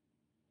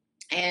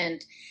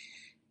 And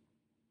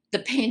the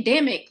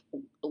pandemic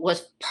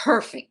was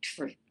perfect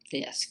for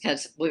this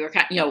because we were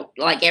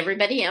like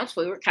everybody else,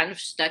 we were kind of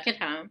stuck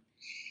at home.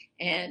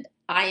 And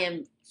I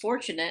am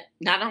fortunate.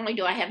 Not only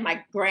do I have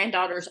my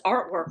granddaughter's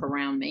artwork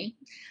around me,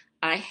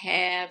 I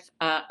have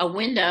a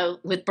window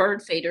with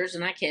bird feeders,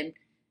 and I can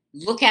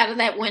look out of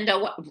that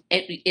window,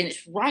 and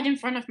it's right in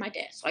front of my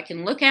desk. So I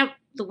can look out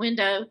the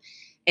window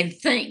and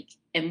think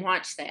and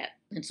watch that.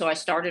 And so I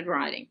started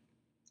writing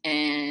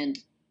and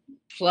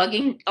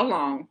plugging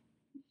along,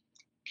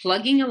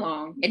 plugging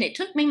along. And it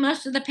took me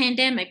most of the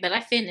pandemic, but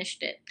I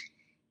finished it.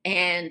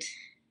 And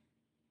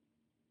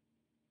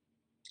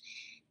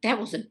that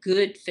was a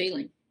good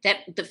feeling.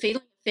 That the feeling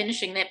of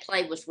finishing that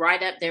play was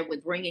right up there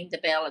with ringing the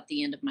bell at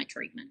the end of my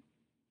treatment.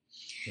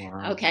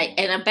 Wow. Okay,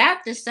 and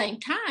about the same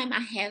time, I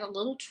had a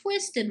little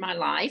twist in my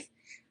life.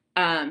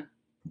 Um,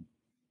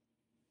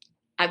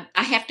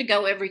 I have to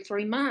go every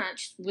 3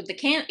 months with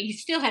the you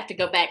still have to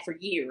go back for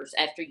years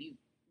after you've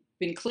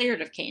been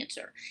cleared of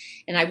cancer.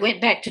 And I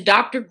went back to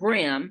Dr.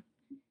 Grimm.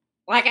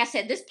 Like I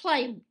said, this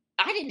play,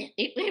 I didn't,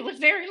 it was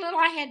very little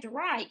I had to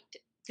write.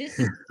 This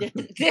is,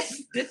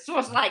 this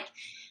was like,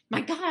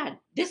 my God,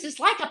 this is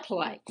like a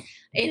play.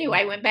 Anyway,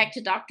 I went back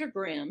to Dr.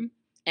 Grimm,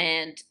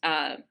 and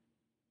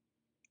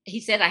he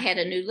said I had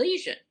a new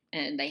lesion,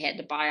 and they had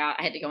to I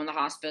had to go in the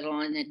hospital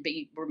and then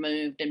be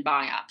removed and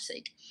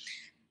biopsied.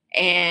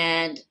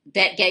 And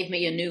that gave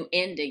me a new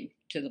ending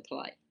to the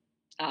play.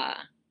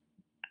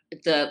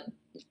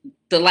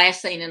 The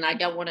last scene, and I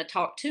don't want to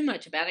talk too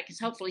much about it because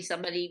hopefully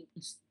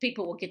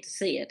people will get to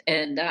see it.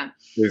 And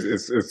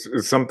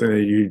it's something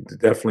that you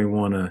definitely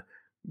want to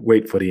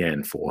wait for the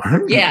end for.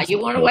 Yeah, you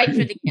want to wait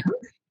for the end.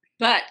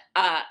 But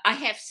I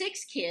have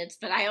 6 kids,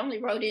 but I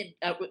only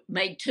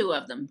made 2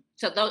 of them.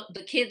 So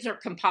the kids are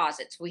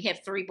composites. We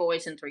have 3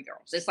 boys and 3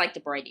 girls. It's like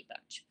the Brady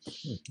Bunch.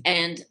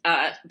 And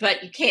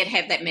but you can't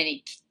have that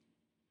many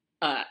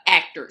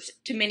actors,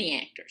 too many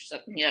actors. So,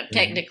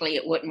 technically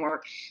it wouldn't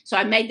work. So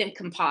I made them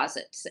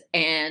composites.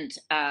 And,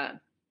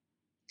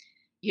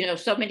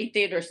 so many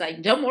theaters say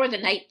no more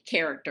than 8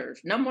 characters,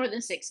 no more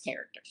than 6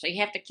 characters. So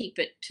you have to keep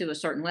it to a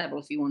certain level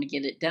if you want to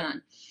get it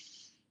done.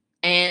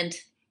 And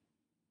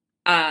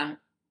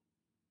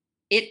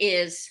it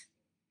is,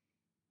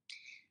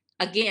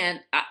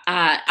 again,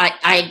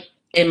 I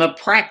am a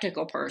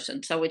practical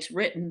person. So it's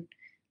written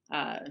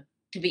to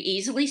be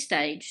easily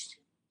staged,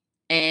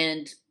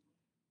 and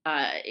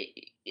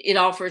it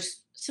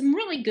offers some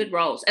really good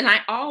roles. And I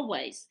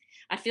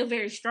feel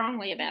very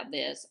strongly about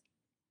this.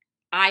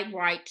 I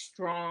write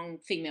strong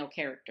female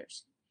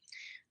characters.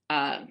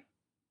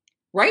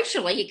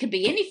 Racially, it could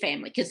be any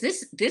family, because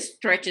this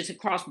stretches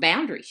across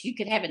boundaries. You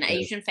could have an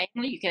Asian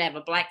family, you could have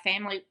a Black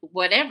family,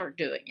 whatever,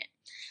 doing it.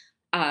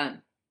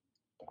 And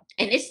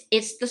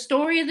it's the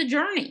story of the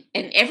journey.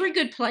 And every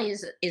good play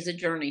is a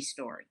journey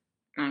story.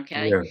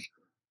 Okay, Yeah.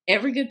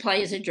 Every good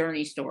play is a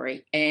journey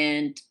story,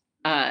 and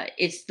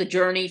it's the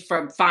journey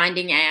from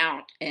finding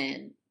out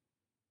and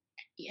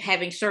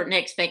having certain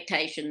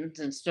expectations,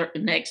 and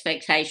certain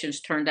expectations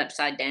turned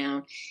upside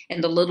down,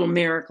 and the little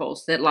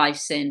miracles that life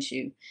sends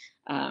you.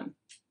 And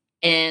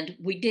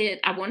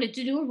I wanted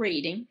to do a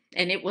reading,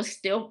 and it was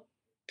still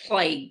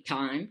play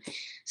time.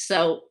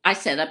 So I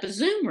set up a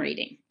Zoom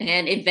reading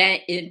and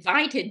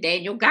invited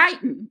Daniel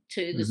Guyton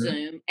to the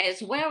Zoom,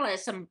 as well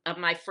as some of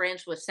my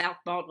friends with South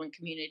Baldwin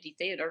Community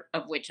Theater,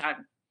 of which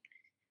I'm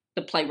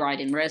the playwright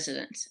in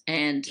residence,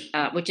 and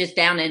which is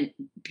down in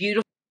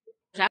beautiful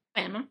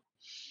Alabama,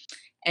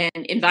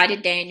 and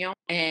invited Daniel,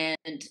 and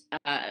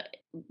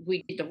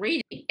we did the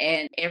reading,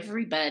 and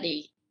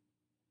everybody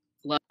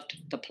loved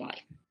the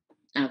play.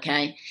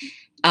 Okay.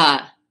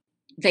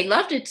 They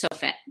loved it so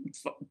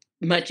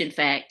much, in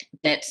fact,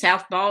 that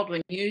South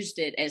Baldwin used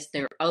it as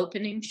their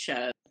opening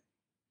show,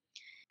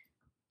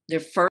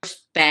 their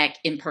first back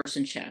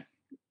in-person show.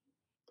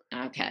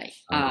 Okay.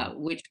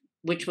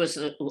 Which was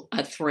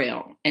a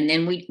thrill. And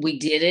then we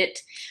did it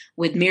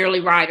with Merely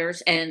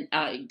Writers, and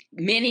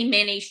many,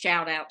 many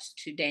shout outs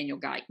to Daniel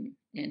Guyton.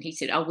 And he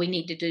said, "Oh, we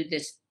need to do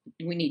this.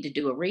 We need to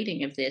do a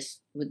reading of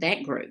this with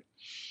that group."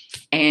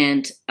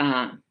 And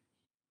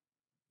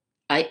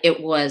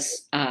it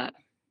was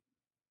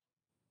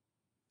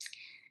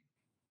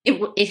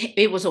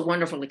a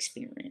wonderful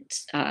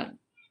experience.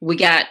 We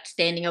got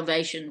standing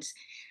ovations.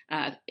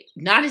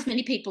 Not as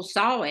many people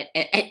saw it,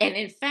 and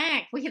in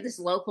fact, we have this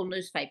local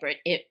newspaper.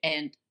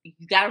 And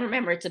you got to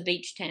remember, it's a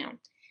beach town,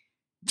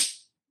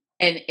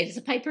 and it's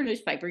a paper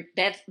newspaper.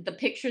 That's the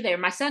picture there.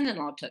 My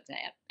son-in-law took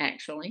that,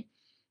 actually.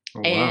 Oh,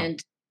 wow.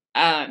 And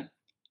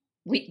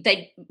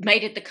they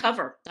made it the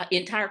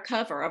entire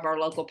cover of our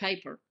local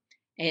paper,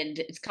 and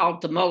it's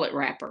called The Mullet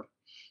Wrapper.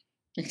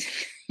 Great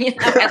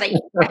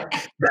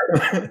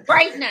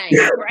name,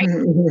 great.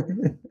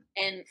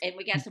 And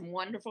we got some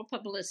wonderful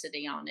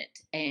publicity on it,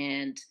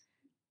 and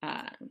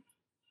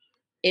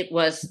it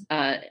was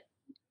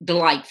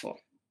delightful.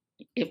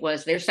 It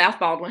was their South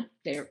Baldwin.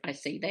 There, I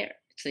see their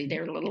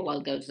little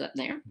logos up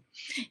there,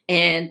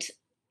 and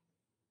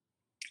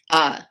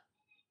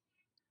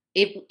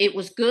it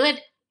was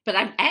good. But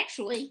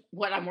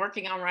what I'm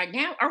working on right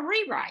now are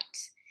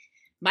rewrites.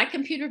 My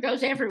computer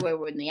goes everywhere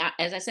with me.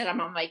 As I said,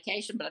 I'm on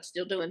vacation, but I'm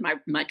still doing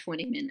my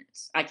 20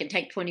 minutes. I can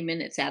take 20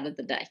 minutes out of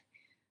the day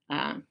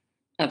of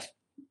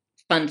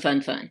fun.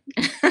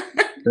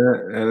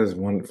 That is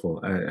wonderful.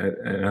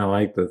 I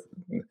like the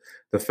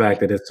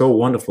fact that it's so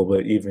wonderful,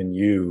 but even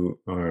you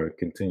are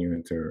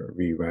continuing to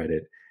rewrite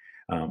it.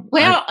 One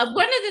of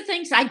the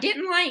things I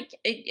didn't like,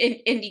 and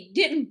it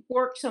didn't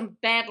work so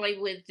badly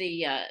with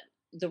the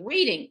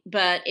reading,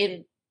 but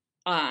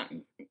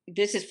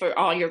this is for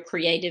all your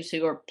creatives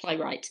who are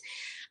playwrights.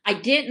 I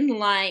didn't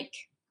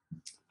like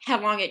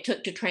how long it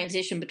took to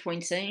transition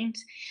between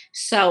scenes.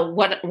 So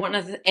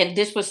and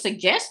this was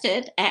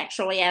suggested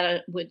actually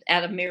out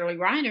of Merely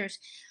Writers.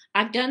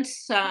 I've done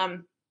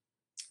some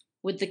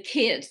with the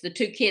 2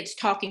 kids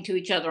talking to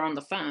each other on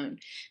the phone,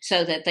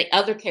 so that the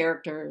other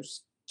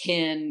characters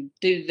can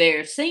do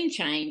their scene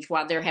change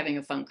while they're having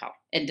a phone call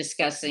and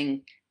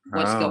discussing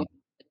what's going Oh, on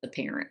with the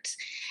parents.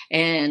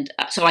 And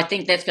so I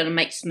think that's going to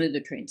make smoother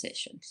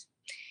transitions.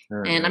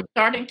 very And I'm good.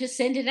 starting to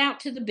send it out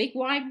to the big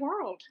wide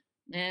world.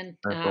 And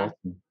That's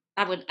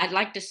awesome. I'd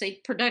like to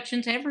see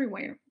productions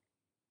everywhere.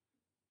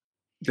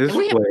 And This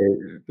we have,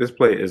 play this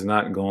play is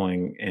not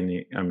going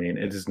any I mean,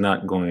 it is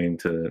not going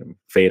to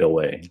fade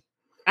away.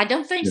 I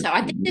don't think Yeah, so.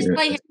 I think this yeah,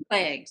 play has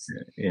legs.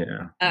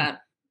 yeah. Uh, I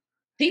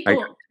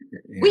people,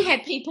 we yeah.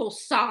 had people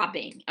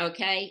sobbing,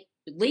 okay,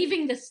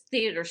 leaving this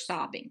theater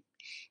sobbing.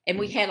 And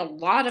we had a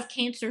lot of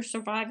cancer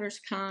survivors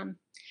come.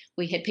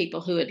 We had people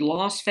who had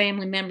lost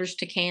family members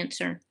to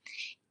cancer.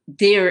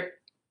 There,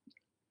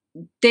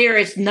 there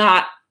is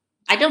not.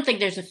 I don't think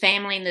there's a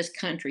family in this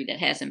country that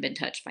hasn't been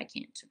touched by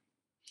cancer.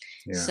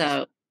 Yes.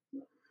 So,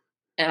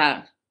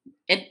 uh,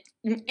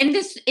 and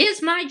this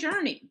is my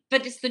journey,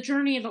 but it's the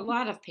journey of a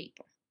lot of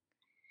people.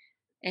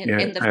 And Yeah,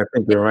 and the I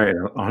think you're right.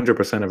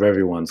 100% of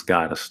everyone's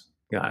got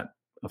yeah,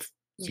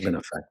 been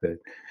affected.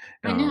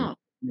 I Um, know.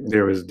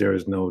 there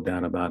is no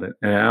doubt about it.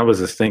 And I was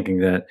just thinking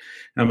that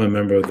I'm a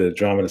member of the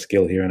Drama to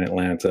Skill here in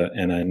Atlanta,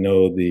 and I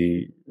know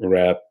the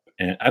rap,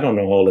 and I don't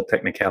know all the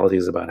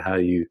technicalities about how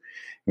you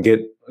get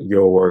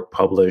your work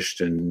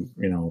published, and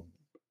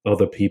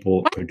other people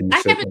Well, I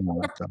produce it haven't and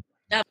all that stuff.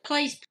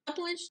 plays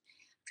published,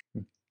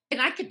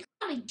 and I could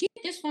probably get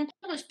this one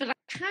published, but I'm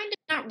kind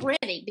of not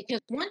ready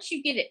because once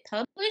you get it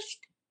published,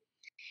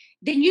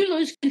 then you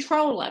lose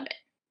control of it.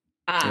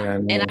 Yeah, I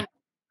And know. I,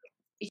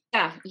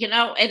 yeah,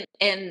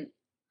 and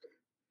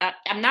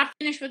I'm not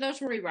finished with those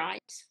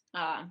rewrites.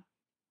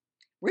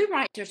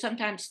 Rewrites are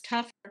sometimes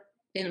tougher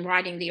than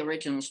writing the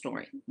original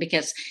story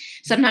because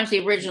sometimes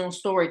the original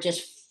story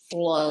just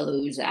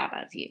flows out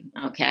of you.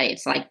 Okay,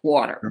 it's like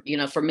water.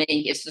 For me,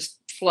 it's just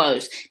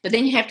flows. But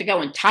then you have to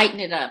go and tighten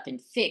it up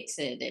and fix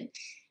it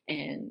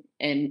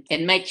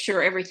and make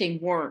sure everything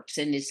works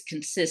and is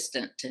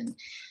consistent. And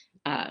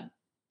uh,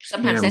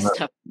 sometimes Yeah, that's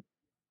tough.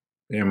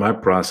 Yeah, my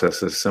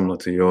process is similar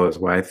to yours,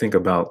 where I think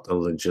about the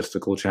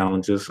logistical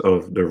challenges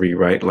of the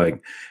rewrite,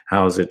 like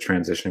how is it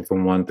transitioning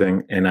from one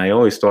thing, and I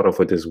always start off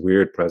with this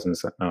weird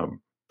presence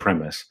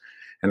premise,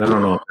 and I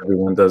don't know if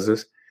everyone does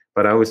this,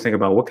 but I always think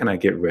about what can I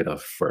get rid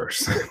of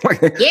first. like,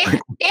 Yeah,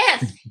 like,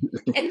 yes,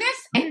 and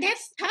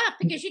that's tough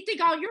because you think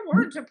all your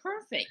words are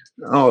perfect.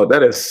 oh,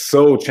 that is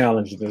so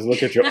challenging. Just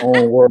look at your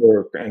own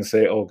work and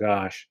say, oh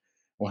gosh,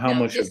 well, how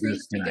much of This this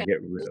needs to can I go. get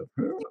rid of?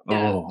 Go.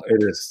 Oh,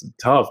 it is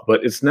tough,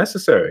 but it's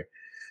necessary.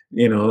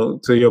 To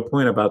your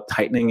point about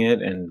tightening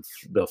it and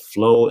the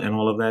flow and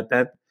all of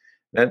that,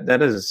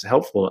 that is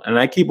helpful. And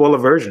I keep all the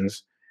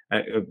versions.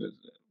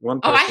 One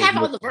Oh, I person was have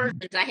all the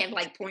versions. I have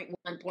like point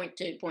one, point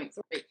two, point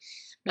three,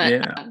 but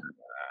yeah.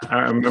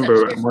 I so remember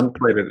there's one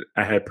play that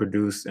I had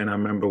produced, and I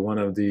remember one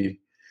of the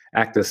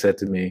actors said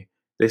to me,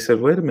 they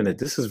said, "Wait a minute,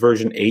 this is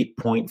version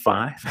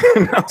 8.5."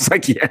 And I was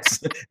like, "Yes,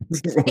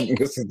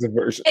 this is the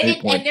version and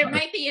there 8.5."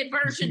 may be a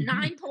version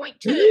 9.2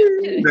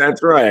 too,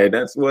 That's right.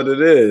 That's what it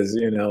is.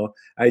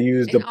 I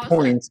use the and also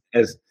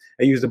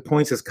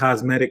points as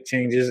cosmetic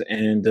changes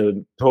and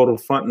the total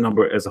front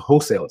number as a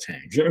wholesale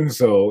change.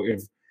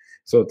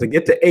 So to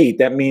get to 8,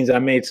 that means I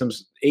made some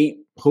 8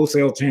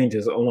 wholesale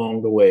changes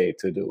along the way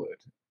to do it.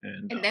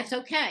 And and that's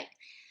okay.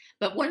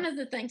 But one of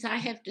the things I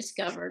have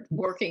discovered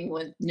working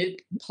with new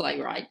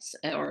playwrights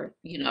or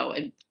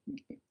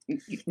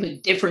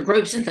with different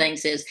groups and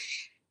things is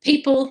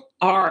people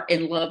are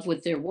in love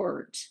with their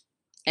words,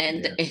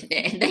 and yeah.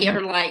 and they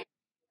are like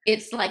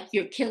it's like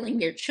you're killing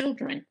their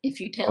children if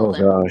you tell Oh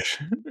them. gosh.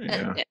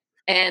 Uh, Yeah.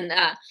 and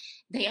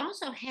they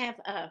also have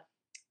a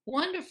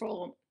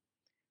wonderful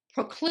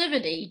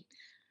proclivity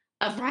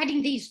of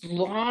writing these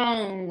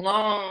long,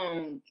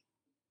 long,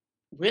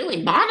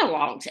 really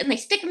monologues, and they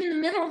stick them in the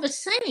middle of a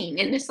scene.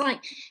 And it's like,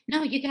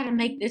 no, you got to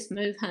make this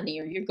move, honey,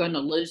 or you're going to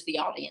lose the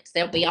audience.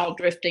 They'll be all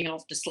drifting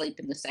off to sleep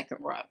in the second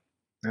row.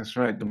 That's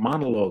right. The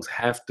monologues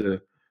have to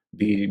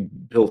be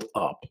built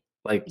up.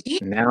 Like Yeah,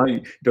 now,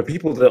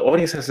 the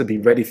audience has to be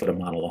ready for the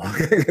monologue.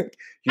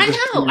 You just,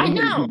 I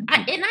know.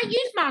 And I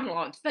use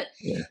monologues, but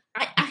yeah.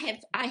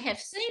 I have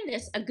seen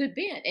this a good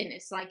bit, and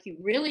it's like you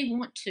really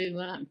want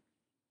to.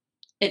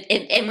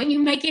 And when you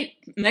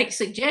make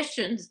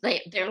suggestions,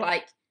 they're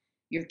like,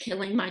 "You're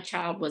killing my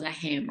child with a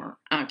hammer,"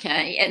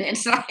 okay? And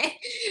it's like,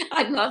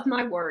 I love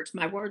my words.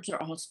 My words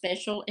are all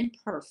special and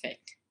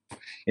perfect.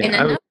 Yeah, And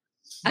I was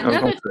another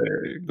gonna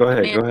say go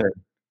ahead, recommend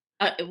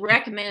go ahead.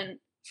 recommend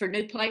for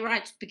new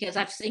playwrights because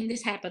I've seen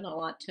this happen a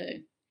lot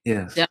too.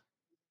 Yes. Don't,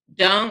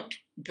 don't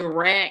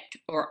direct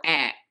or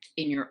act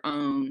in your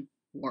own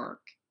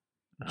work.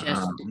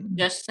 Just Um,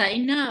 just say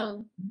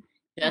no.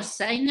 Just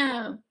say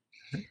no.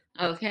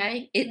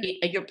 Okay?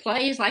 Your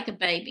play is like a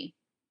baby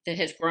that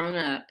has grown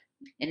up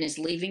and is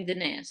leaving the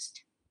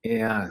nest.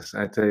 yes,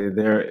 I tell you,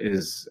 there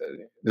is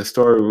the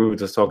story we were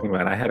just talking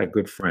about. I had a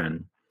good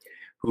friend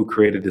who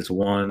created this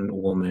one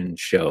woman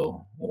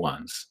show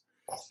once.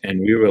 And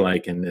we were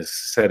like in this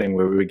setting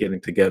where we were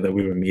getting together.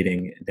 We were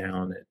meeting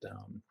down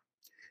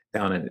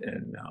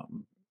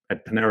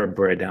at Panera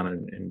Bread down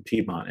in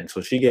Piedmont. And so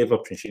she gave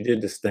up and she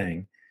did this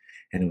thing.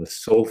 and it was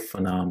so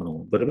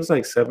phenomenal. But it was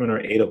like 7 or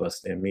 8 of us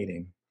there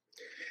meeting,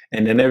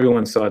 and then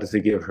everyone started to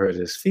give her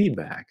this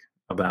feedback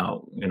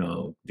about,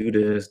 do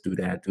this, do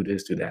that, do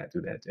this, do that,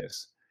 do that,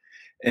 this.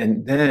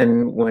 And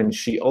then when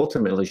she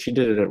did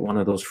it at one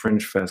of those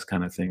Fringe Fest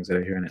kind of things that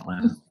are here in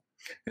Atlanta.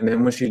 And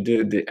then when she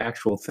did the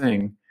actual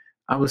thing,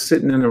 I was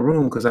sitting in the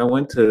room because I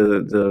went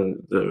to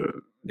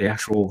the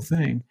actual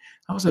thing.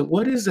 I was like,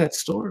 what is that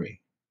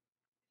story?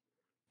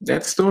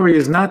 That story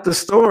is not the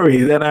story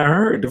that I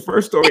heard. The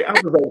first story, I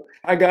was like,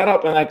 I got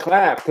up and I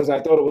clapped because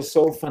I thought it was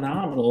so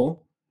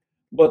phenomenal.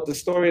 But the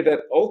story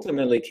that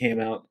ultimately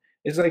came out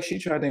is like she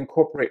tried to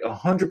incorporate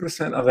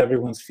 100% of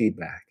everyone's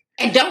feedback.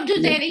 And don't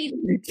do that either.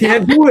 You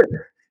can't do it.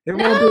 It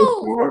won't be a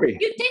No, story.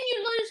 then you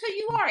lose who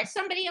you are. It's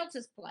somebody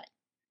else's play.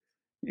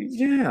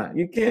 Yeah,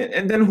 you can't.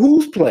 And then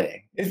who's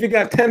playing? If you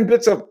got 10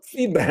 bits of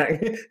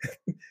feedback,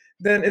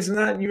 then it's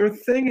not your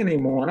thing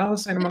anymore. And I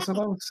was saying to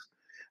myself,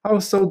 I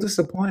was so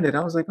disappointed.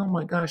 I was like, oh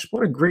my gosh,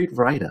 what a great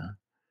writer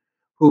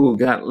who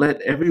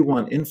let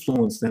everyone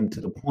influence them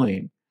to the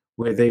point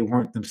where they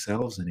weren't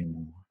themselves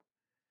anymore.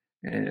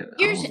 And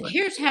I was like,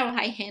 Here's how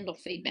I handle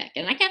feedback,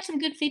 and I got some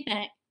good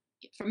feedback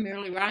from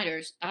early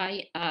writers.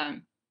 I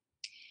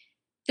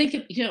think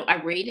of,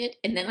 I read it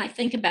and then I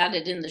think about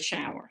it in the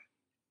shower.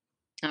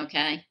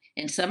 Okay,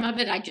 and some of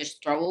it I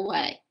just throw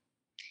away,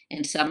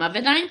 and some of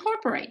it I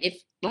incorporate.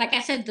 If, like I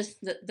said,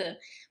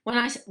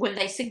 when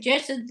they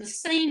suggested the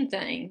same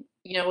thing,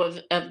 of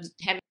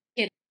having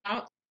kids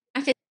out,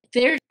 I said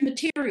there's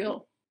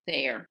material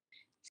there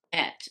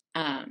that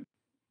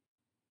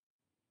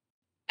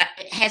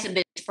it hasn't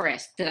been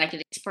expressed that I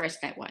could express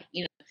that way.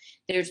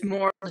 There's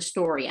more of the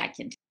story I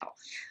can tell,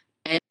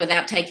 and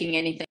without taking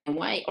anything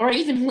away, or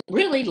even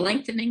really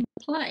lengthening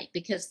the play,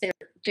 because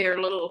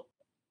they're little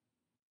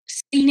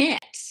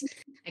scenettes,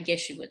 I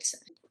guess you would say.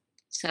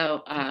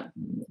 So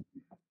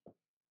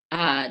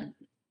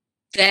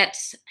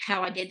that's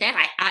how I did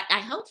that. I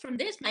hope from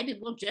this maybe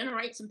we'll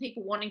generate some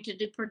people wanting to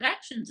do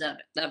productions of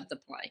the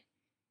play.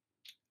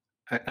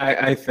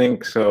 I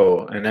think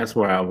so. And that's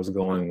where I was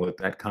going with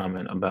that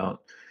comment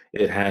about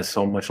it has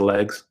so much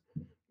legs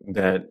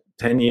that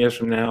 10 years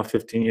from now,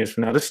 15 years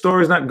from now, this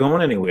story's not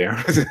going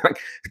anywhere.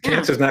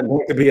 Cancer's not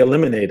going to be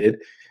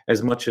eliminated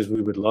as much as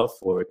we would love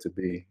for it to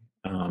be.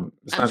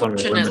 It's not going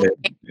to be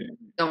eliminated.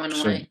 Going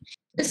away.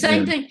 The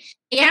same thing.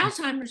 The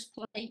Alzheimer's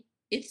play,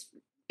 it's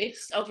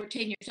over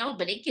 10 years old,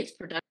 but it gets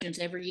productions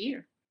every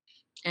year.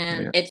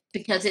 And it's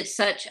because it's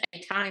such a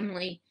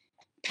timely,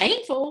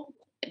 painful,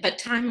 but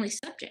timely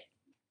subject.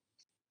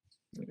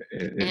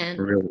 It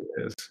really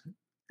is.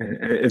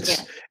 And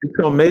it's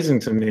so amazing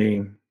to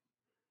me,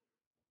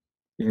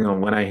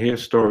 when I hear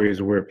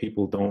stories where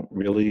people don't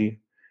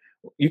really,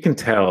 you can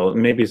tell,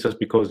 maybe it's just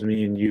because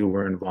me and you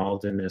were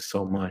involved in this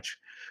so much,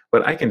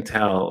 but I can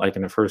tell, like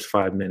in the first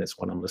 5 minutes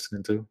what I'm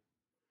listening to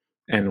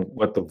and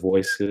what the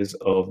voice is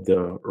of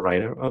the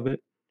writer of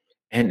it.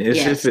 And as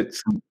if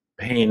it's some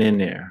pain in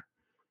there.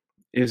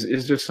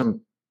 Is there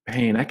some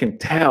pain? I can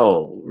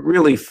tell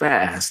really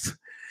fast.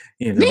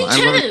 Me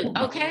too.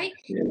 Okay.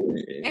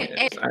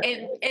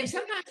 And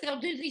sometimes they'll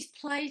do these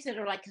plays that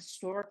are like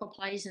historical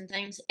plays and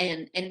things,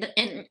 and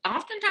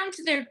oftentimes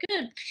they're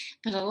good,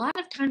 but a lot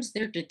of times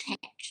they're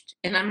detached.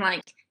 And I'm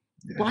like,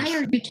 why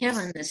are you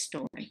telling this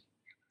story?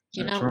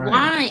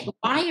 Why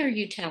are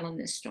you telling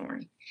this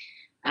story?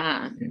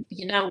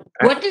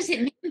 What does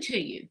it mean to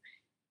you?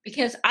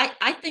 Because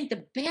I think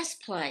the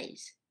best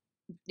plays,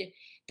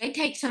 they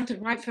take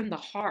something right from the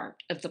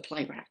heart of the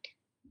playwright.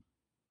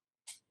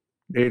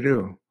 They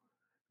do.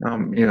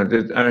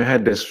 I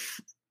had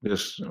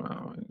this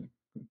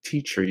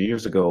teacher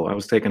years ago. I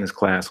was taking this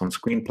class on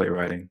screenplay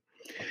writing,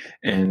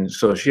 and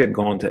so she had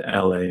gone to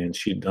LA and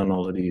she'd done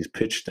all of these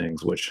pitch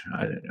things, which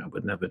I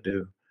would never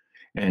do.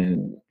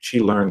 And she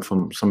learned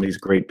from some of these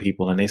great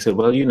people, and they said,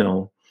 well,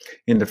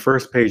 in the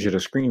first page of the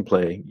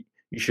screenplay,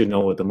 you should know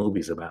what the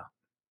movie's about.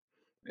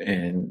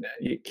 And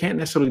you can't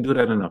necessarily do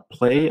that in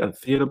a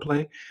theater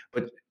play,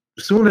 but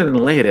sooner than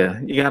later,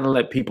 you got to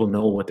let people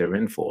know what they're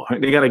in for.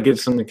 They got to get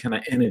some kind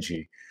of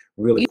energy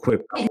really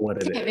quick on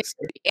what it is.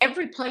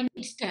 Every play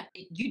needs to,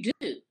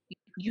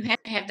 you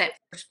have to have that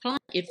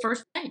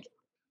first page.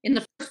 In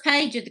the first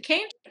page of the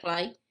cancer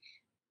play,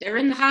 they're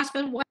in the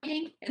hospital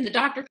waiting, and the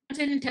doctor comes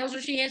in and tells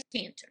her she has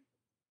cancer.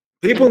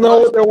 People know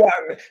what they're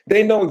watching.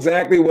 They know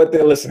exactly what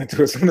they're listening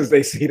to as soon as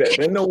they see that.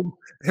 They know,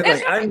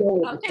 I know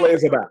what the play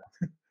is about.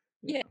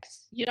 Yes.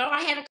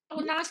 I had a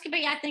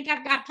colonoscopy. I think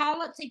I've got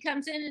polyps. He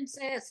comes in and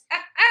says,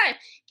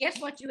 guess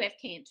what? You have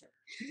cancer.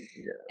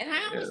 Yeah, and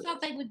I always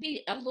thought they would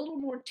be a little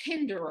more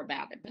tender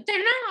about it, but they're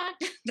not.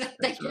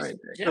 That's right.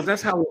 Because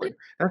that's how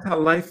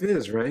life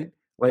is, right?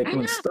 Like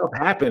when stuff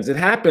happens, it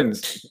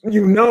happens.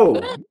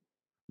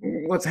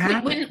 What's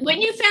happening.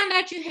 When you found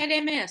out you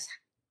had MS,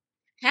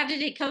 how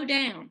did it go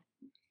down?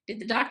 Did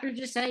the doctor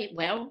just say,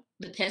 well,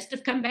 the tests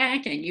have come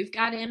back and you've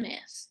got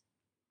MS?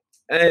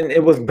 And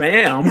it was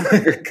bam,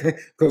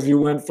 because you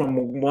went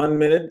from 1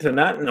 minute to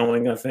not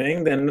knowing a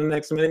thing, then the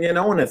next minute you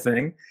knowing a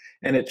thing,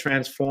 and it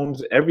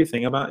transforms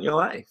everything about your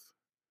life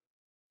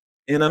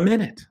in a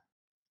minute.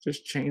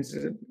 just changed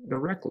it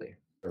directly.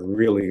 I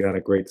really got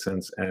a great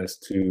sense as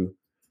to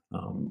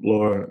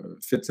Laura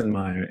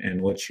Fitzenmeyer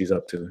and what she's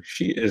up to.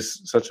 She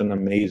is such an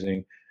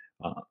amazing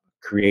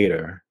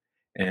creator,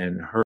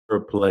 and her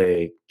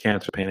play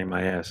 "Cancer Painting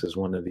My Ass" is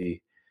one of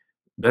the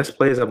best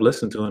plays I've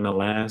listened to in the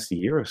last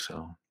year or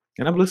so.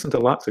 And I've listened to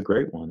lots of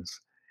great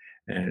ones,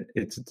 and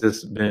it's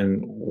just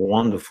been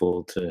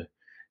wonderful to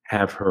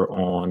have her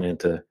on and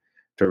to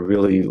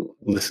really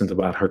listen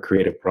about her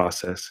creative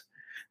process.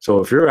 So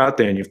if you're out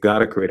there and you've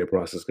got a creative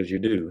process, because you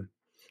do,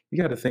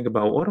 you got to think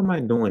about, what am I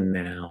doing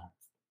now?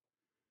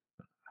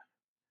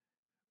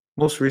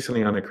 Most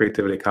recently on the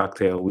Creativity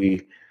Cocktail,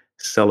 we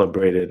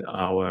celebrated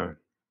our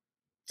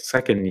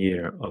second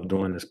year of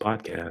doing this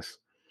podcast.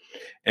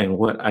 And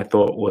what I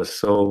thought was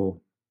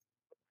so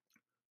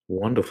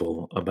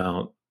wonderful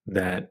about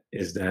that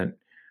is that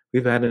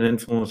we've had an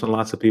influence on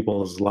lots of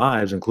people's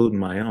lives, including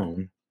my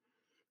own.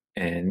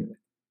 And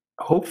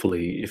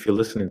hopefully, if you're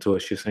listening to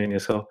us, you're saying to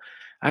yourself,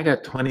 I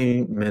got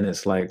 20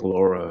 minutes, like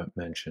Laura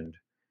mentioned,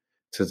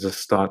 to just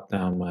start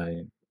down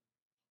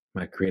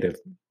my creative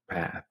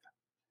path.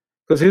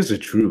 Because here's the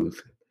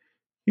truth.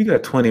 You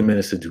got 20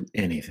 minutes to do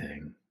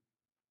anything.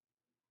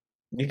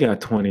 You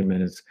got 20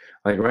 minutes.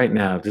 Like right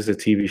now, if there's a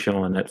TV show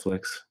on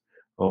Netflix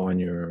or on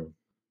your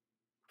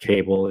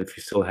cable, if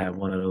you still have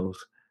one of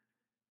those,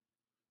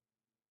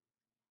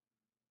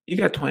 you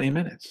got 20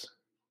 minutes.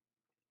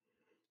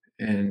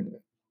 And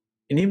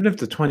and even if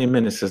the 20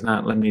 minutes is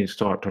not, let me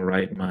start to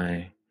write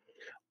my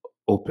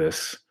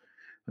opus,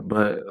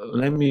 but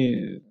let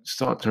me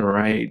start to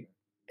write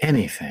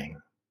anything.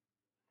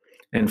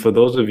 And for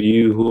those of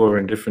you who are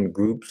in different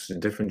groups, in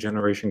different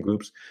generation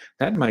groups,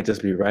 that might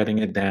just be writing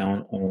it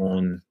down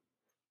on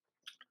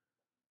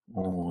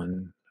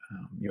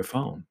your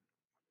phone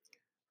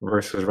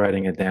versus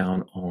writing it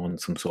down on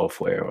some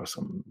software or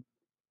some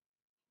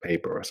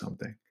paper or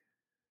something.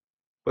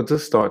 But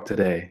just start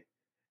today.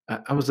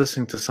 I was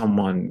listening to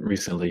someone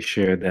recently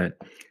share that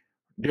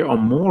there are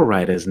more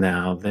writers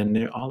now than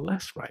there are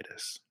less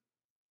writers.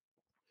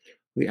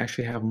 We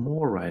actually have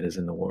more writers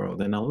in the world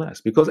than are less,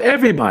 because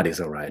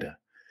everybody's a writer.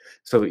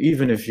 So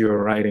even if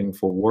you're writing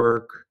for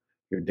work,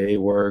 your day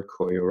work,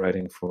 or you're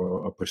writing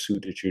for a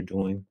pursuit that you're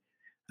doing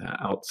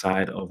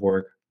outside of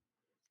work,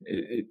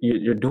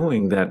 you're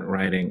doing that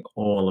writing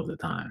all of the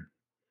time.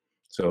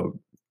 So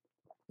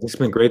it's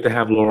been great to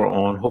have Laura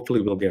on.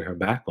 Hopefully, we'll get her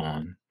back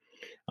on.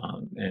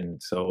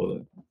 And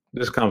so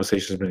this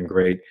conversation has been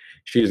great.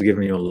 She has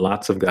given you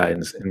lots of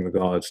guidance in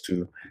regards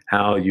to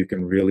how you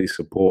can really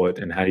support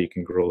and how you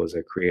can grow as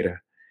a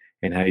creator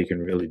and how you can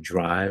really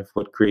drive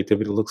what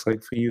creativity looks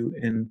like for you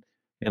in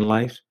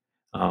life.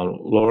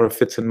 Laura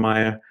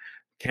Fitzenmeyer,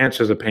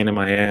 Cancer is a Pain in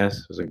My Ass.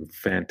 It was a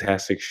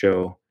fantastic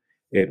show.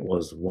 It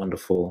was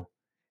wonderful.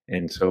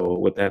 And so,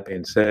 with that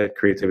being said,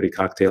 Creativity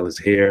Cocktail is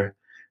here.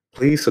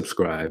 Please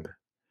subscribe.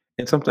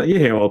 And sometimes you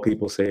hear all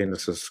people saying to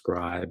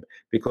subscribe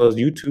because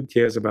YouTube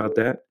cares about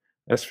that.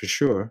 That's for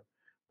sure.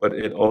 But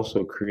it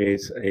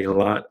creates a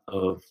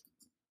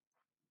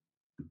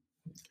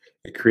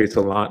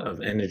lot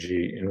of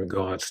energy in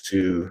regards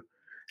to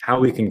how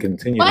we can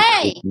continue to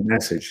push Way. the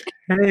message.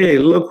 Hey,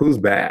 look who's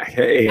back.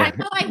 Hey. I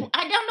know. I don't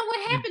know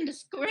what happened. The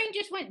screen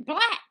just went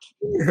black.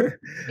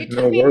 It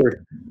No took me worries.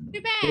 to be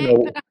You back,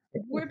 know,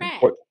 but we're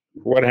back.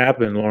 what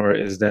happened, Laura,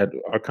 is that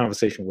our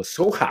conversation was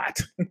so hot.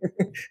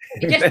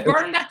 It just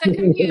burned up the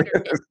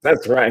computer.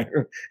 That's right.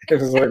 It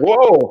was like,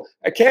 whoa,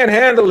 I can't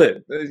handle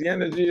it. The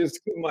energy is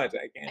too much.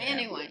 I can't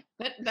handle it. Anyway,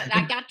 but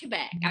I got you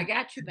back. I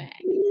got you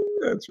back.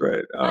 That's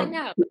right. I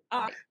know.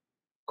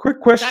 Quick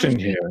I'm question sure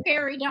here. you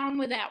carried on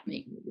without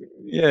me.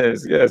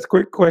 Yes, yes.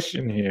 Quick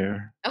question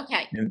here.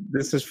 Okay. And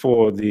this is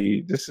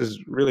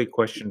really a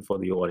question for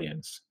the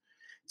audience.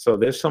 So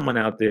there's someone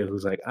out there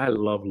who's like, I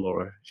love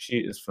Laura. She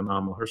is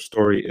phenomenal. Her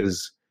story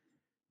is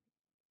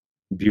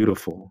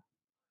beautiful,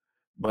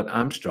 but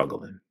I'm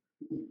struggling.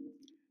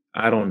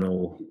 I don't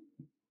know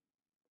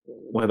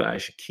whether I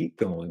should keep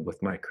going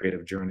with my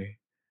creative journey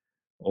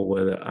or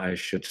whether I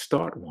should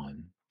start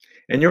one.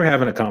 And you're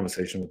having a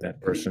conversation with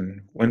that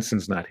person.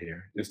 Winston's not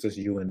here. It's just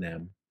you and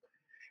them.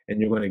 And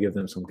you're going to give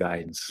them some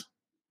guidance.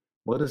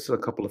 What is a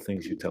couple of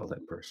things you tell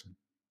that person?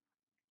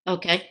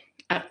 Okay.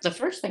 The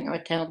first thing I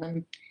would tell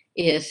them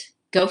is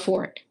go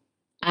for it.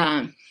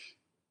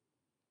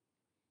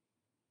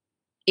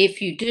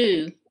 If you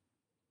do,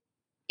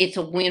 it's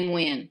a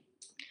win-win.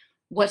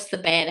 What's the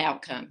bad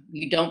outcome?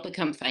 You don't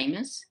become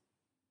famous.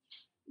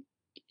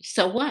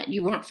 So what?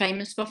 You weren't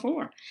famous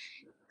before.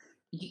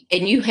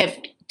 And you have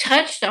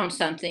touched on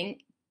something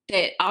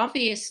that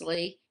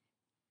obviously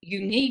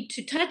you need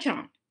to touch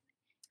on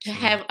to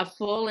have a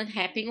full and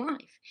happy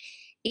life.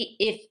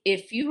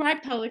 If you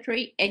write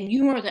poetry and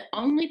you are the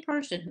only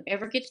person who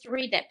ever gets to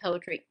read that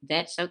poetry,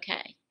 that's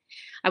okay.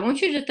 I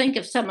want you to think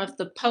of some of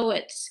the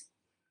poets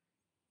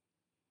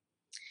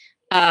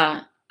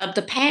of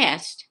the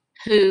past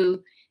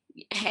who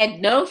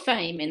had no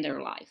fame in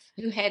their life,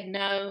 who had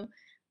no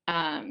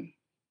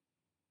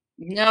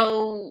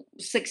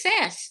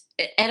success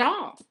at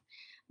all,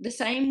 The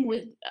same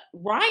with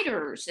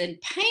writers and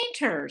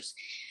painters.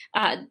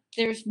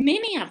 There's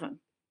many of them.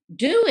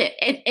 Do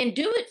it and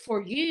do it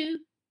for you.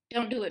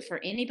 Don't do it for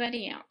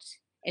anybody else.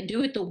 And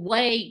do it the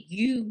way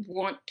you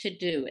want to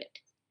do it.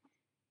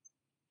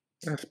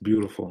 That's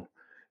beautiful.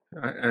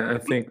 I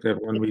think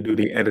that when we do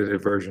the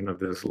edited version of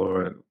this,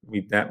 Laura,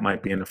 that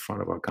might be in the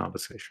front of our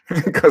conversation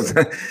because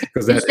that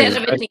Instead is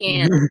of at the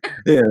end.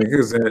 yeah,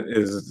 because that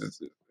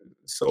is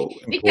so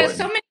Because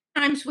so important.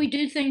 many times we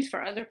do things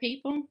for other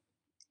people,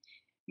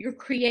 your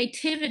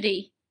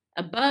creativity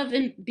above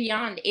and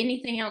beyond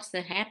anything else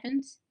that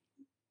happens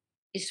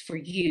is for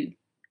you.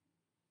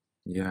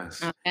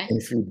 Yes. Okay? And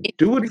if you It's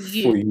do for it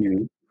you. for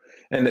you,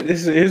 and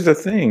here's the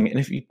thing, and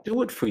if you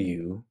do it for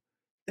you,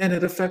 then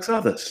it affects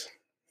others.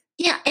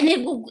 Yeah, and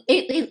it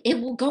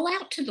will go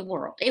out to the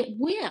world. It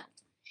will. That's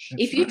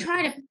If you right.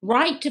 try to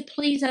write to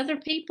please other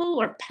people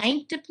or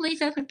paint to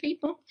please other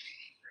people,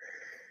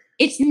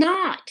 it's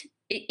not.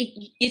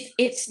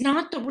 It's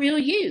not the real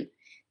you.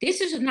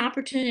 This is an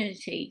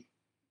opportunity.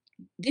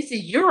 This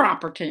is your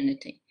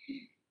opportunity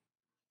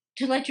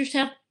to let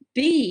yourself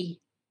be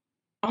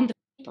on the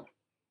paper,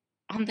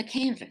 on the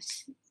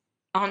canvas,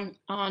 on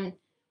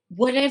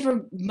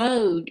whatever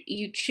mode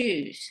you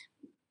choose,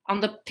 on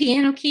the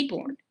piano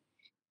keyboard.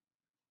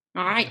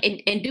 All right,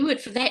 and do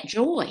it for that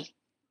joy.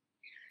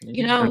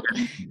 You Yeah. know,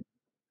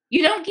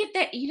 you don't get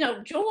that.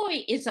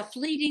 Joy is a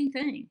fleeting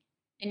thing,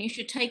 and you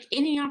should take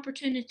any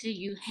opportunity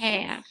you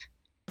have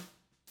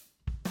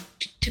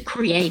to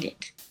create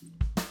it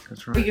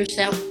That's for right.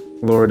 yourself.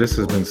 Laura, this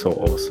has been so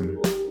awesome.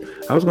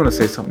 I was going to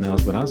say something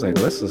else, but I was like,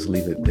 let's just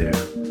leave it there.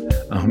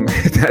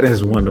 That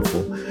is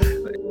wonderful.